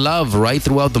delivering love right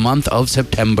throughout the month of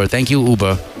September. Thank you,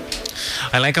 Uber.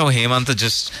 I like how Hemanta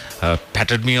just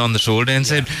patted me on the shoulder and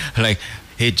said,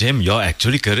 hey, Jim, you're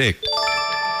actually correct.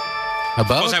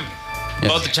 About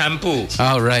the shampoo.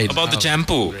 Oh, right. About the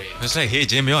shampoo. Great. It's like, hey,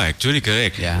 Jim, you're actually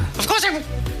correct. Yeah. Of course I'm...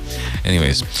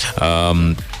 Anyways,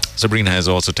 Sabrina has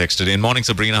also texted in. Morning,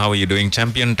 Sabrina. How are you doing?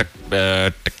 Champion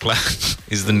Tekla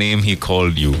is the name he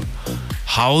called you.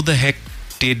 How the heck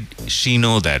did she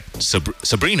know that?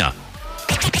 Sabrina.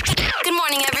 Good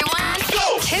morning, everyone.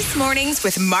 Kiss Mornings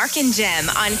with Mark and Jem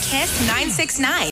on Kiss 969.